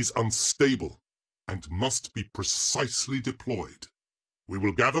it is unstable and must be precisely deployed. We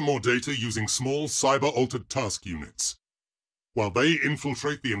will gather more data using small cyber-altered task units. While they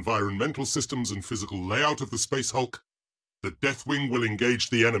infiltrate the environmental systems and physical layout of the Space Hulk, the Deathwing will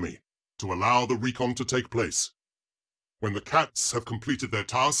engage the enemy to allow the recon to take place. When the cats have completed their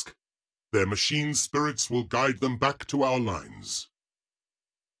task, their machine spirits will guide them back to our lines.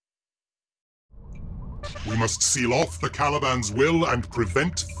 We must seal off the Caliban's will and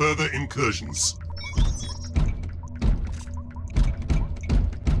prevent further incursions.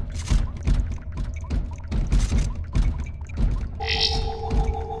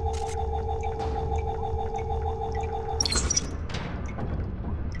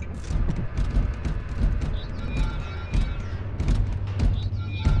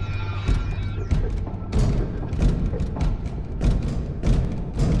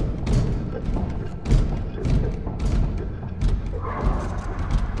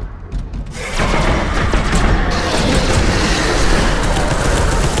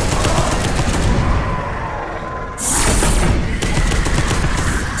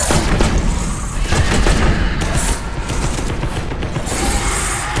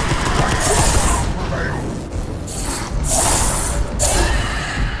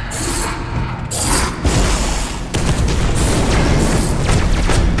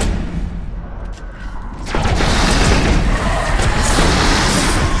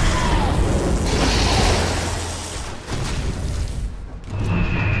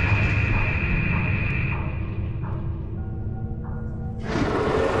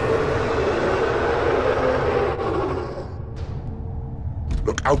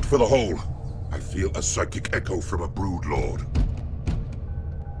 Look out for the hole. I feel a psychic echo from a brood lord.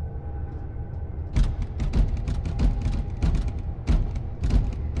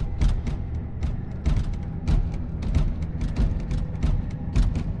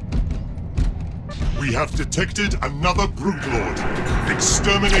 We have detected another brood lord.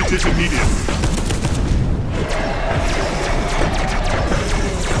 Exterminate it immediately.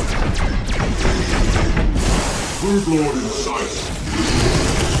 Brood lord in sight.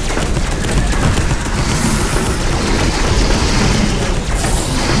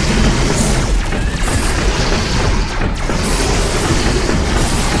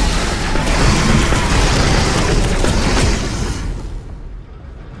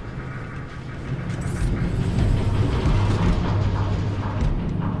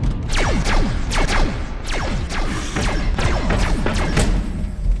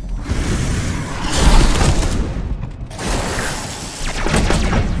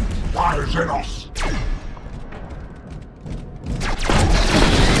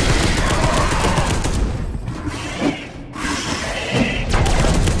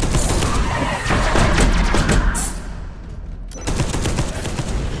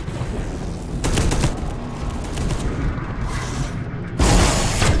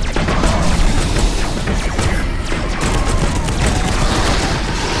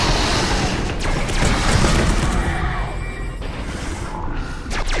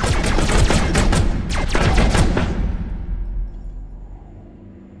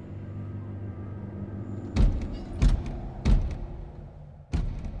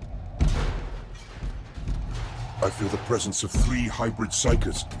 I feel the presence of 3 hybrid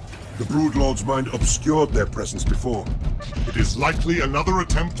psychers. The Broodlord's mind obscured their presence before. It is likely another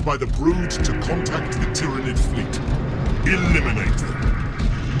attempt by the Brood to contact the Tyranid fleet. Eliminate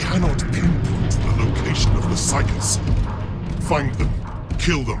them. Cannot pinpoint the location of the psychers. Find them,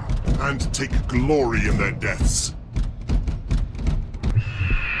 kill them, and take glory in their deaths.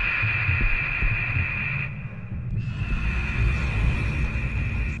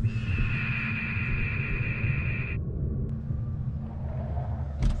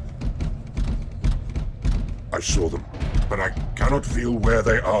 I saw them, but I cannot feel where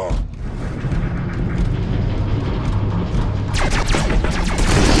they are.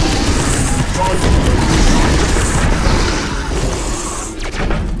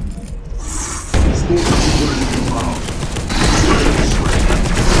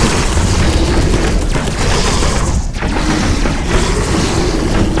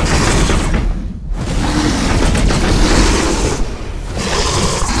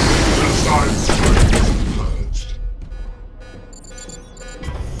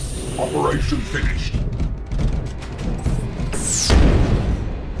 Operation finished.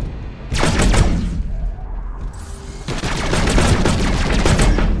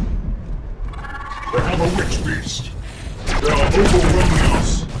 They have a witch beast. They are overwhelming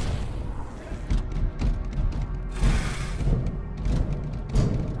us.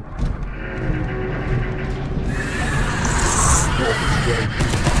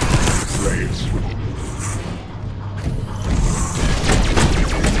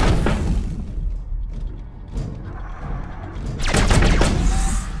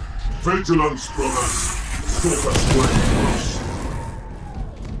 Vigilance, brothers! Stop us way close.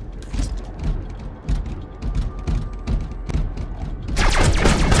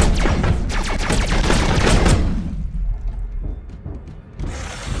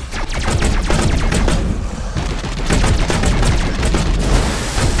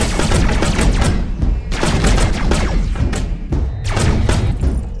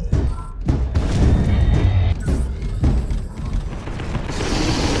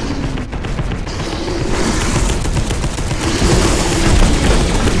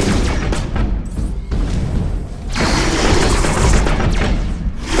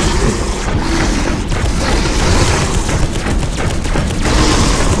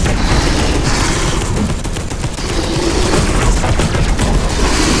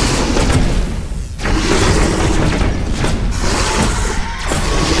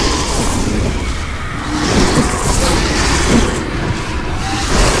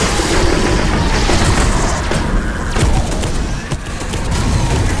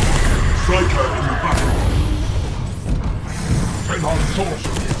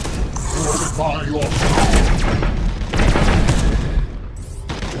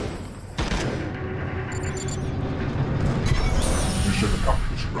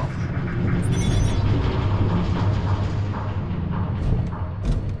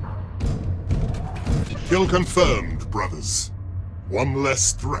 Kill confirmed, brothers. One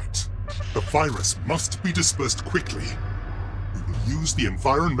less threat. The virus must be dispersed quickly. We will use the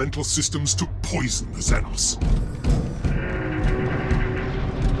environmental systems to poison the Xenos.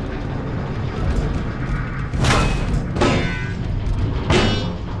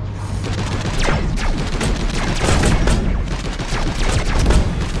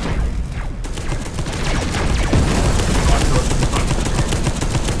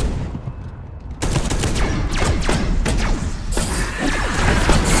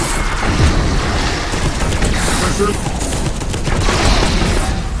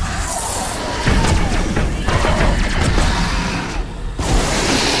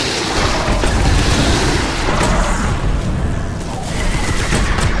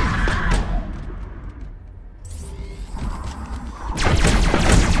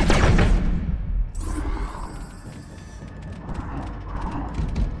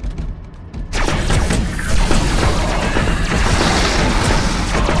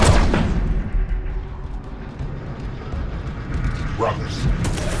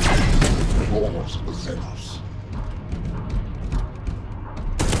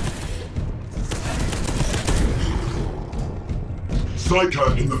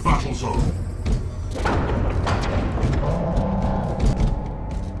 Striker in the battle zone.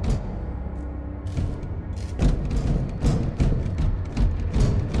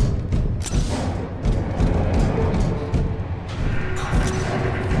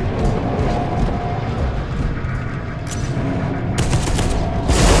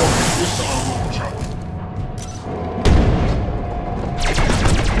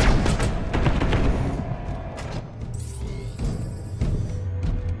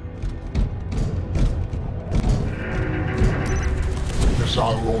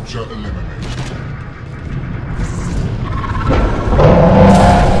 Missile launcher eliminated.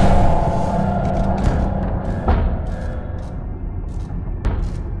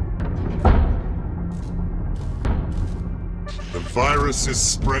 The virus is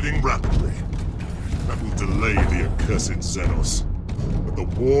spreading rapidly. That will delay the accursed Xenos. But the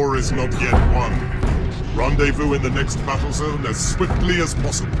war is not yet won. Rendezvous in the next battle zone as swiftly as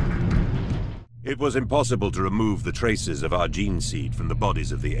possible. It was impossible to remove the traces of our gene seed from the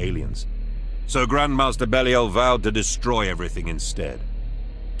bodies of the aliens. So Grandmaster Belial vowed to destroy everything instead.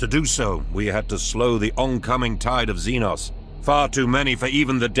 To do so, we had to slow the oncoming tide of Xenos, far too many for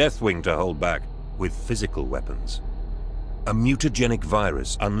even the Deathwing to hold back, with physical weapons. A mutagenic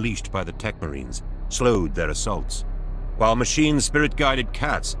virus unleashed by the Techmarines slowed their assaults, while machine spirit-guided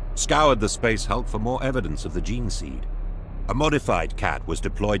cats scoured the Space Hulk for more evidence of the gene seed. A modified cat was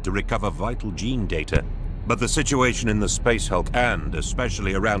deployed to recover vital gene data, but the situation in the Space Hulk, and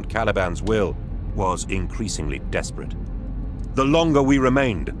especially around Caliban's will, was increasingly desperate. The longer we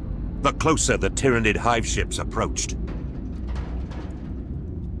remained, the closer the Tyranid hive ships approached.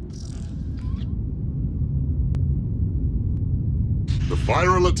 The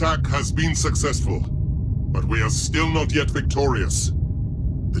viral attack has been successful, but we are still not yet victorious.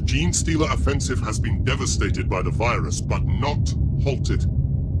 The Gene Stealer offensive has been devastated by the virus, but not halted.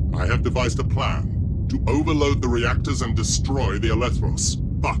 I have devised a plan to overload the reactors and destroy the Elethros.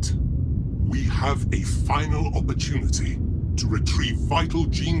 But we have a final opportunity to retrieve vital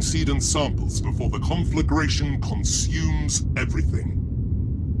gene seed and samples before the conflagration consumes everything.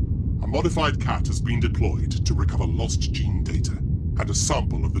 modified cat has been deployed to recover lost gene data and a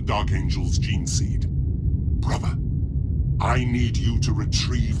sample of the Dark Angel's gene seed. Brother, I need you to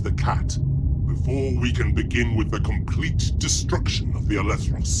retrieve the cat before we can begin with the complete destruction of the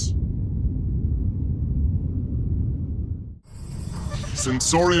Elethros.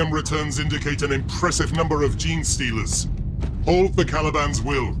 Sensorium returns indicate an impressive number of gene stealers. Hold the Caliban's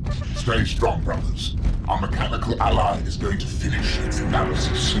will. Stay strong, brothers. Our mechanical ally is going to finish its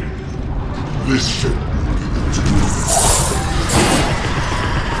analysis soon. This ship will be the tomb.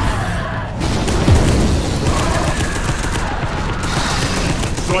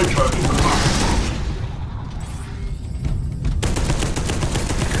 Strike her in the back.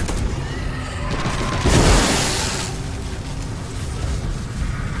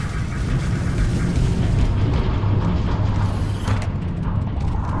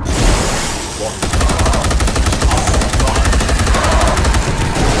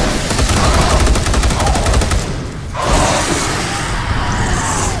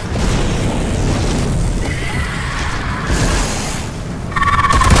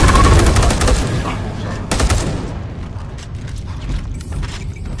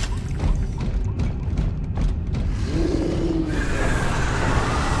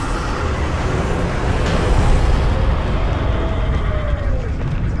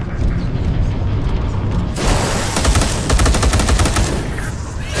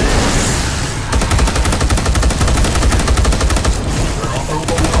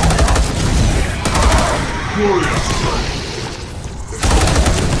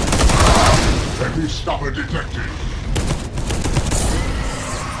 Heavy stopper detected.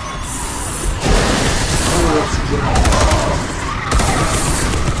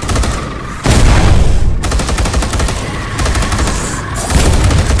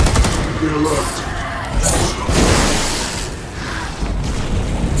 Be alert.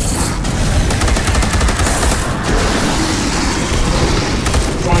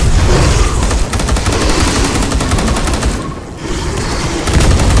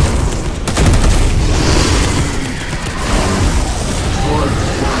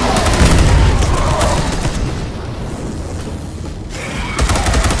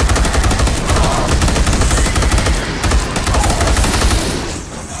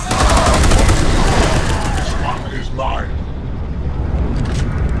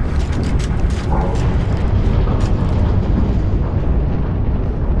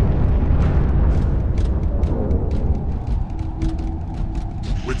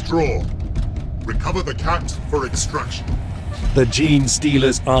 Withdraw. Recover the cat for extraction. The gene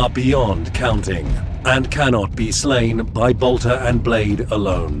stealers are beyond counting, and cannot be slain by Bolter and Blade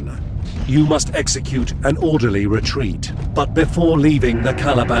alone. You must execute an orderly retreat, but before leaving the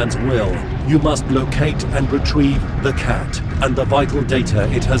Caliban's will, you must locate and retrieve the cat and the vital data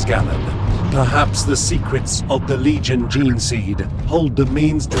it has gathered. Perhaps the secrets of the Legion gene seed hold the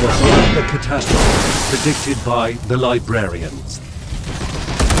means to avoid the catastrophe predicted by the librarians.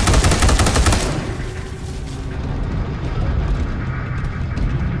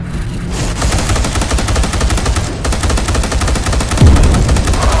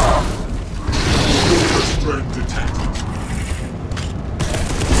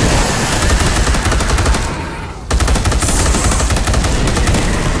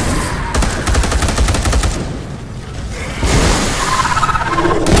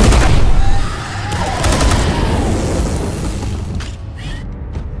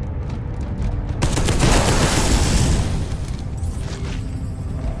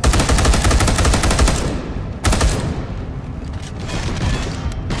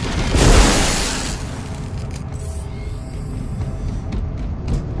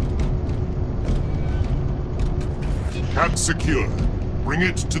 Cat secure. Bring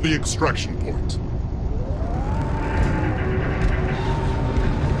it to the extraction point.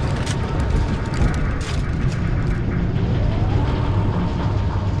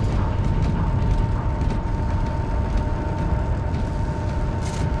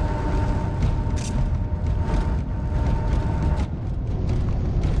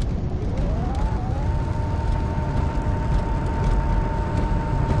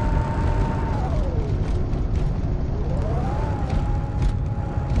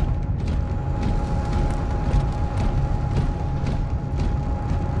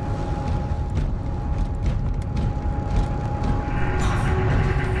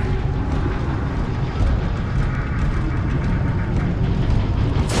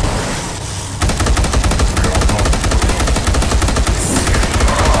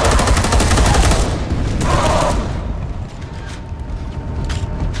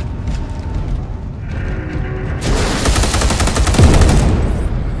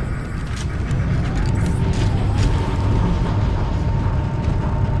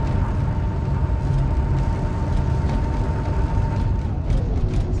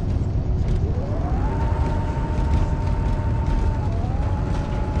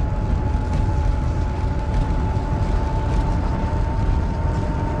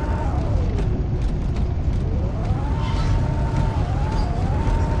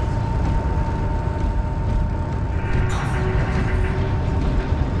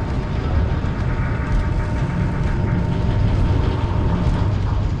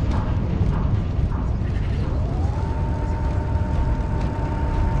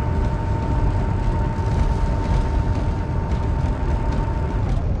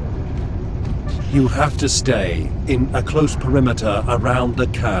 You have to stay in a close perimeter around the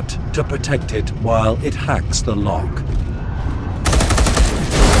cat to protect it while it hacks the lock.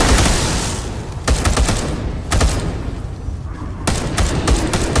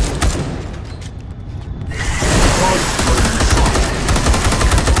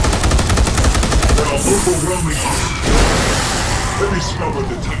 Overwhelming us. Heavy scrubber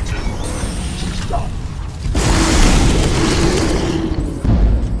detected. She's done.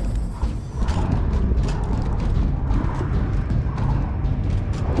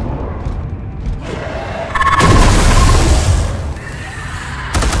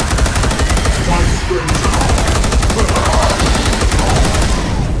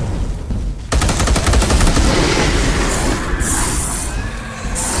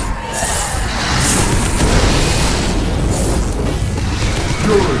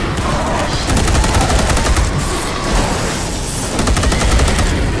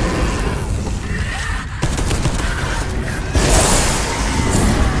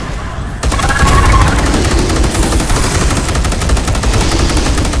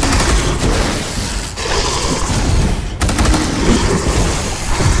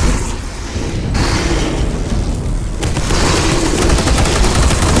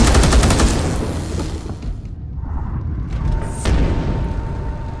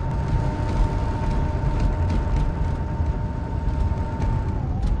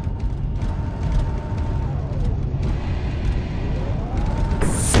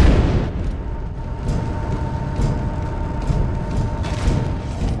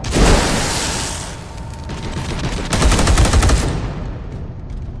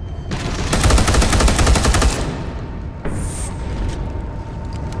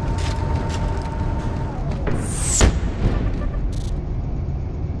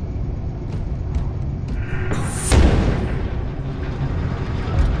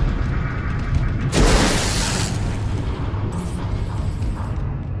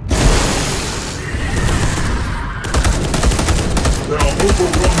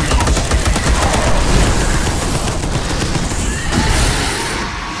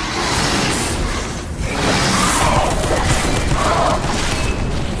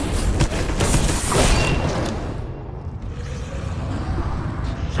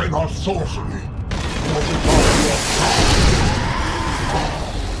 Sorcery.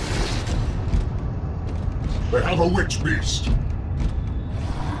 They have a witch beast.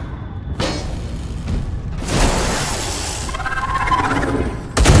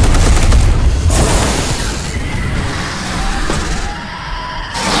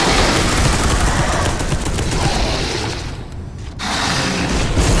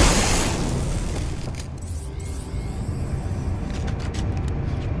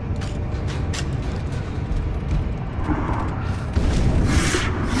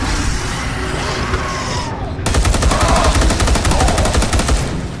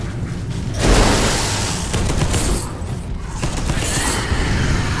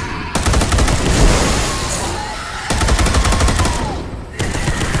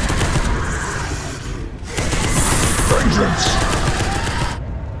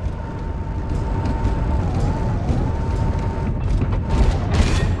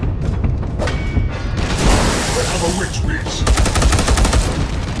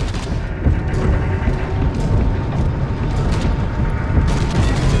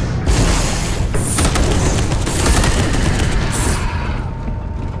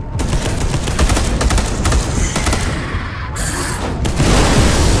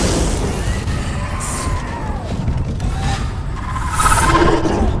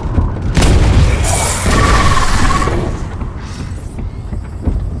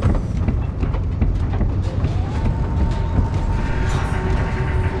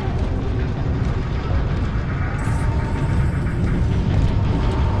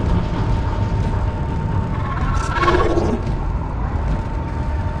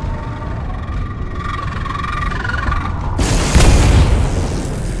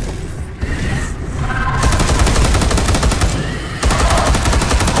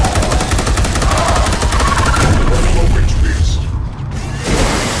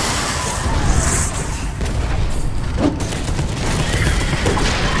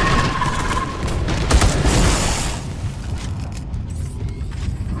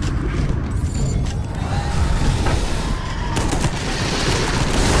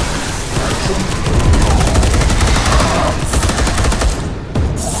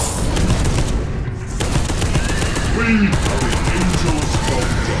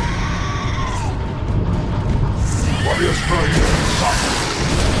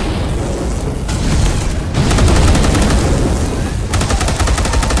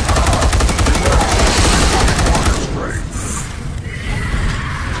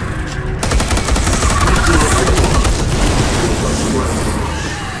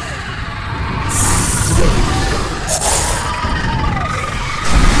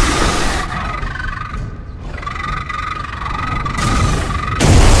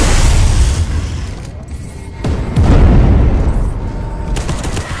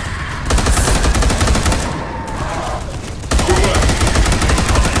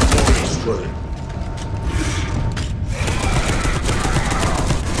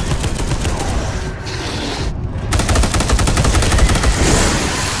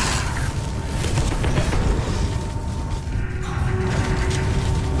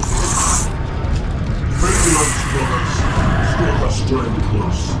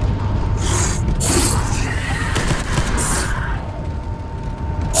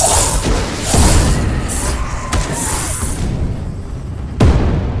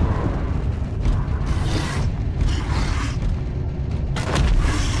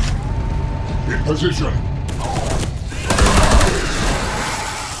 position.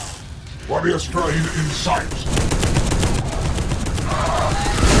 Warrior strain in sight.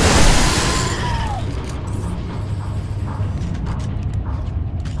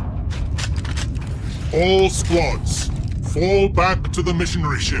 All squads, fall back to the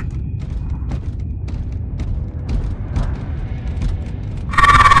missionary ship.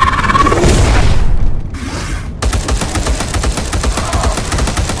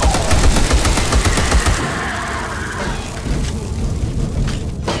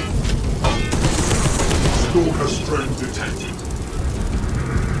 Stalker strain detected.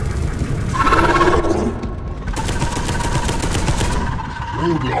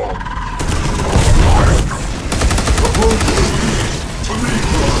 Roadblock.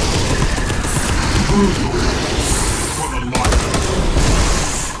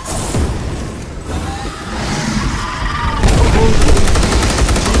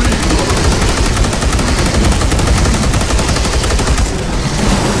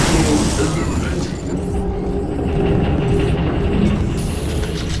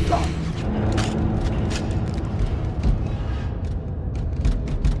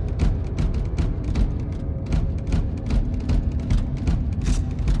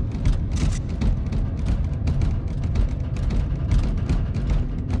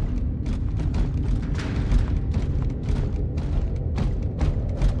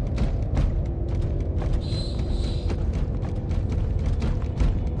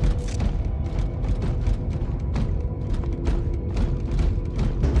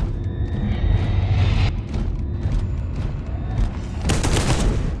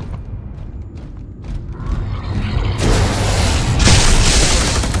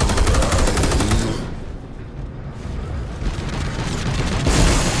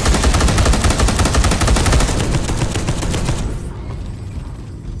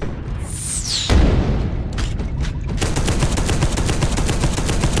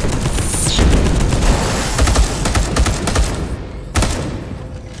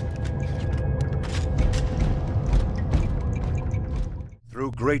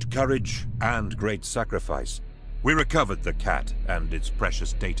 Through great courage and great sacrifice, we recovered the cat and its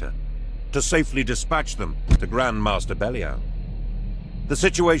precious data, to safely dispatch them to Grandmaster Belial. The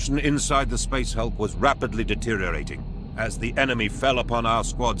situation inside the Space Hulk was rapidly deteriorating as the enemy fell upon our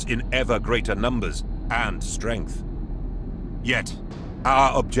squads in ever greater numbers and strength. Yet,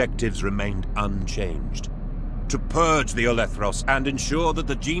 our objectives remained unchanged: to purge the Olethros and ensure that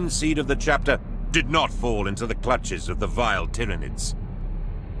the gene seed of the chapter did not fall into the clutches of the vile Tyranids.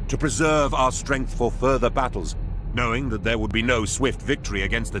 To preserve our strength for further battles, knowing that there would be no swift victory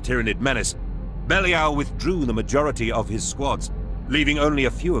against the Tyranid menace, Belial withdrew the majority of his squads, leaving only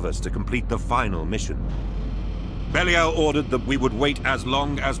a few of us to complete the final mission. Belial ordered that we would wait as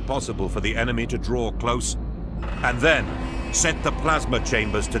long as possible for the enemy to draw close, and then set the plasma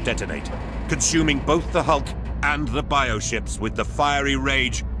chambers to detonate, consuming both the Hulk and the bioships with the fiery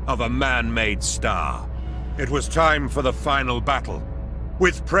rage of a man-made star. It was time for the final battle.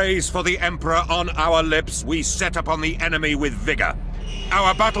 With praise for the Emperor on our lips, we set upon the enemy with vigor.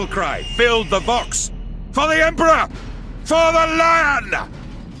 Our battle cry filled the Vox. For the Emperor! For the Lion!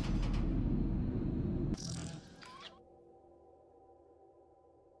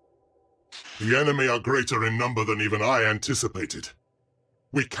 The enemy are greater in number than even I anticipated.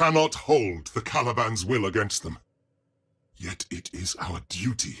 We cannot hold the Caliban's will against them. Yet it is our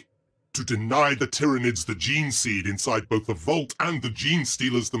duty to deny the Tyranids the gene seed inside both the Vault and the Gene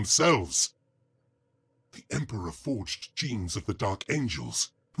Stealers themselves. The Emperor-forged genes of the Dark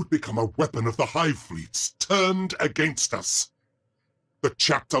Angels would become a weapon of the Hive fleets turned against us. The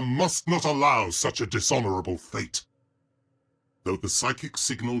chapter must not allow such a dishonorable fate. Though the psychic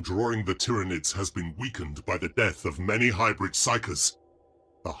signal drawing the Tyranids has been weakened by the death of many hybrid psychers,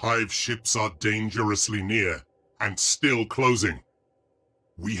 the Hive ships are dangerously near and still closing.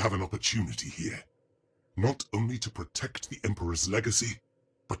 We have an opportunity here, not only to protect the Emperor's legacy,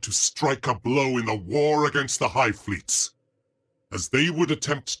 but to strike a blow in the war against the Hive fleets. As they would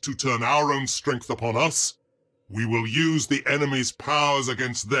attempt to turn our own strength upon us, we will use the enemy's powers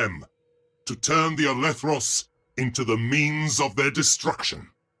against them to turn the Olethros into the means of their destruction.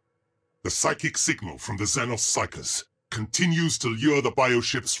 The psychic signal from the Xenos Psychers continues to lure the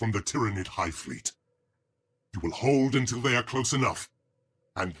bioships from the Tyranid Hive fleet. You will hold until they are close enough,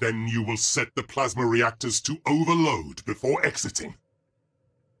 and then you will set the plasma reactors to overload before exiting.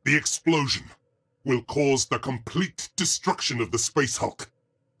 The explosion will cause the complete destruction of the Space Hulk,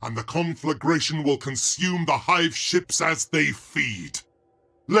 and the conflagration will consume the Hive ships as they feed.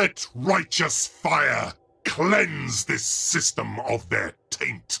 Let righteous fire cleanse this system of their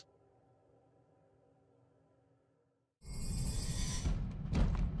taint.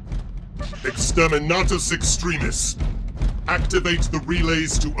 Exterminatus Extremis. Activate the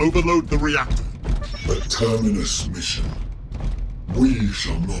relays to overload the reactor. The Terminus mission. We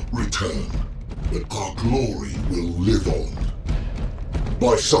shall not return, but our glory will live on.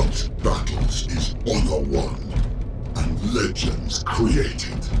 By such battles is honor won, and legends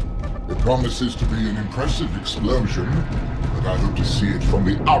created. It promises to be an impressive explosion, but I hope to see it from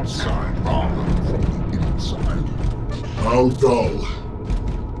the outside rather than from the inside. How dull.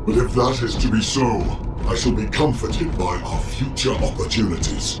 But if that is to be so, I shall be comforted by our future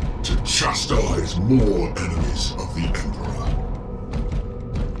opportunities to chastise more enemies of the Emperor.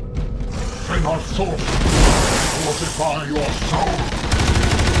 Send our sword! Fortify your soul!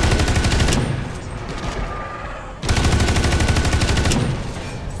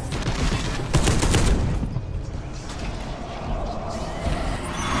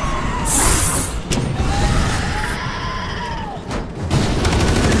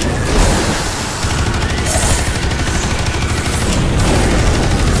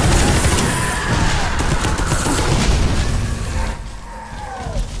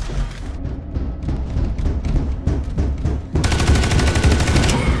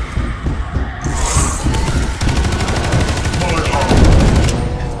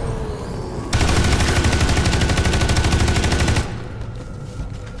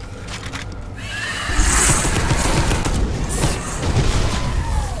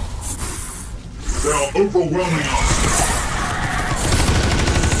 Overwhelming us!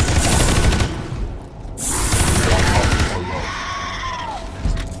 We are not alone.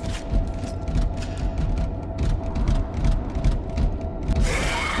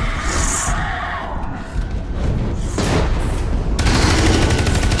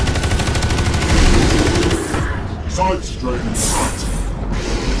 Side strain in sight.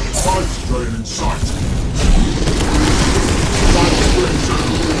 Side strain in sight. Side strain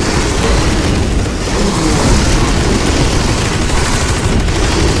 2.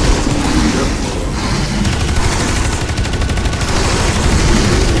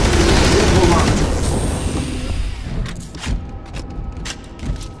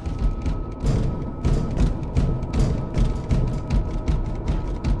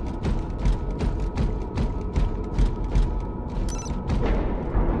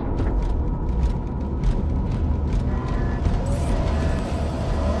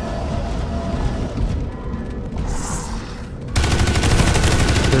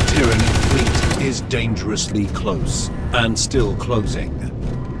 Dangerously close, and still closing.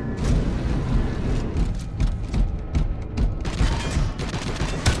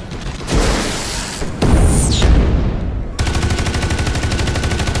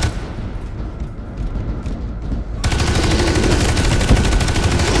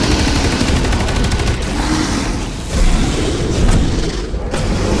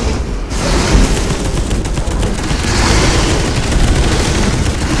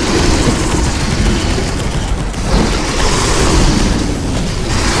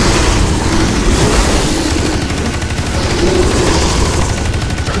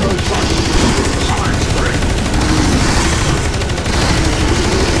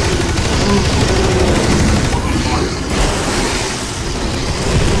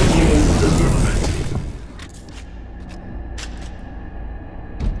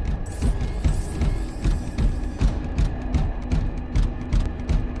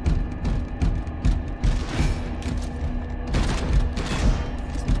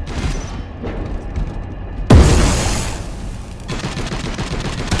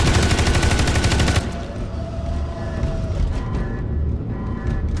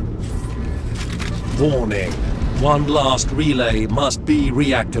 Warning. One last relay must be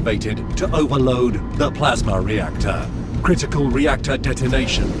reactivated to overload the plasma reactor. Critical reactor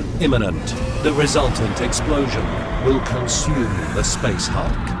detonation imminent. The resultant explosion will consume the space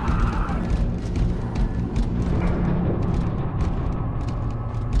hulk.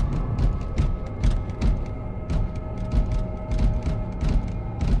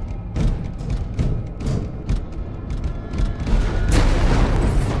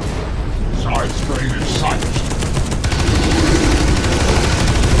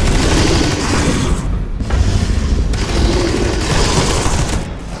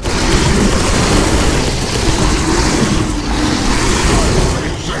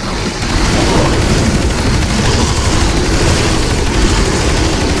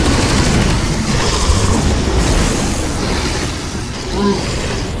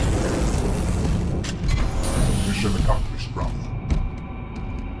 Mission accomplished, brother.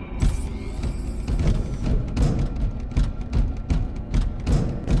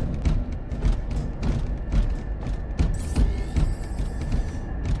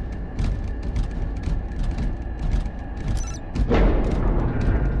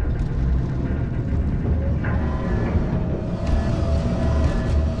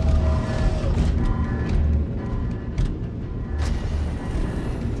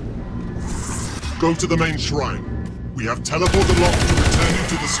 Go to the main shrine. We have teleporter lock to return you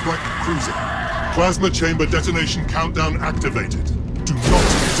to the Strike cruiser. Plasma chamber detonation countdown activated. Do not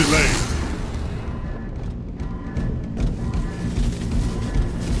delay.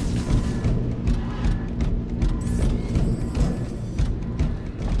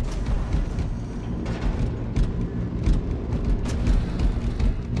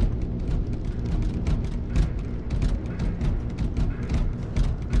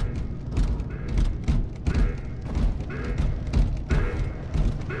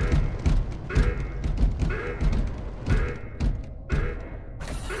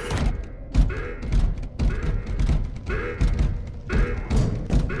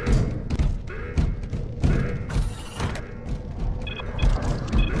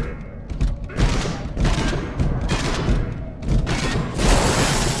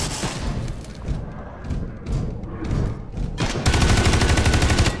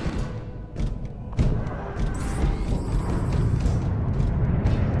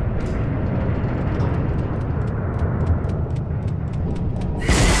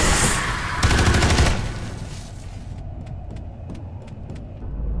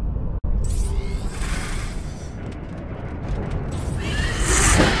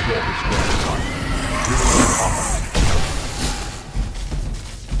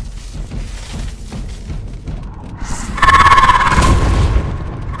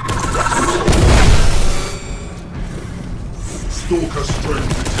 Stalker strength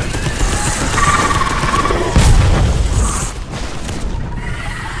detected.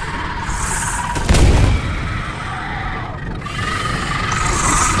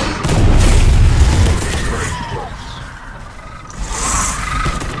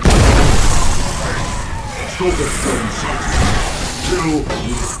 Stalker strength sighted. Kill.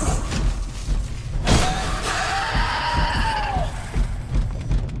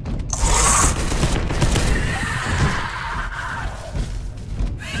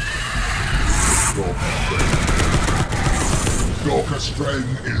 Stalker strain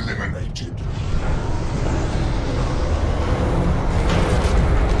eliminated.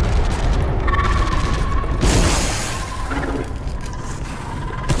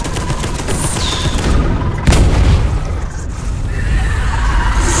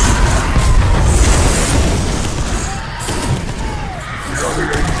 We are the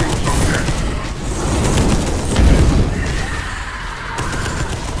angels of death.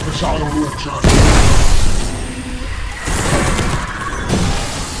 Missile launcher.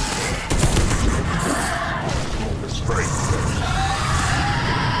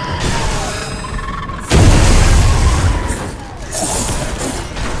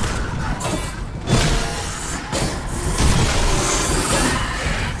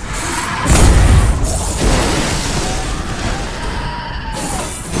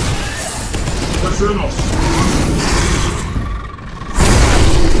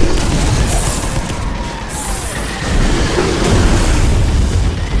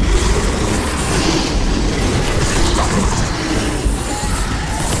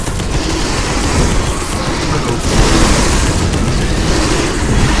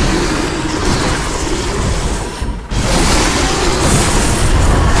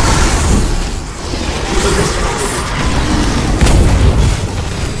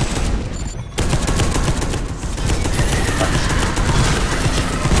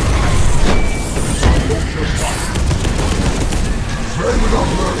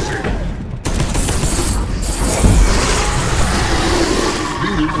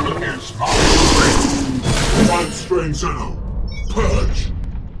 Strain Zeno. Purge.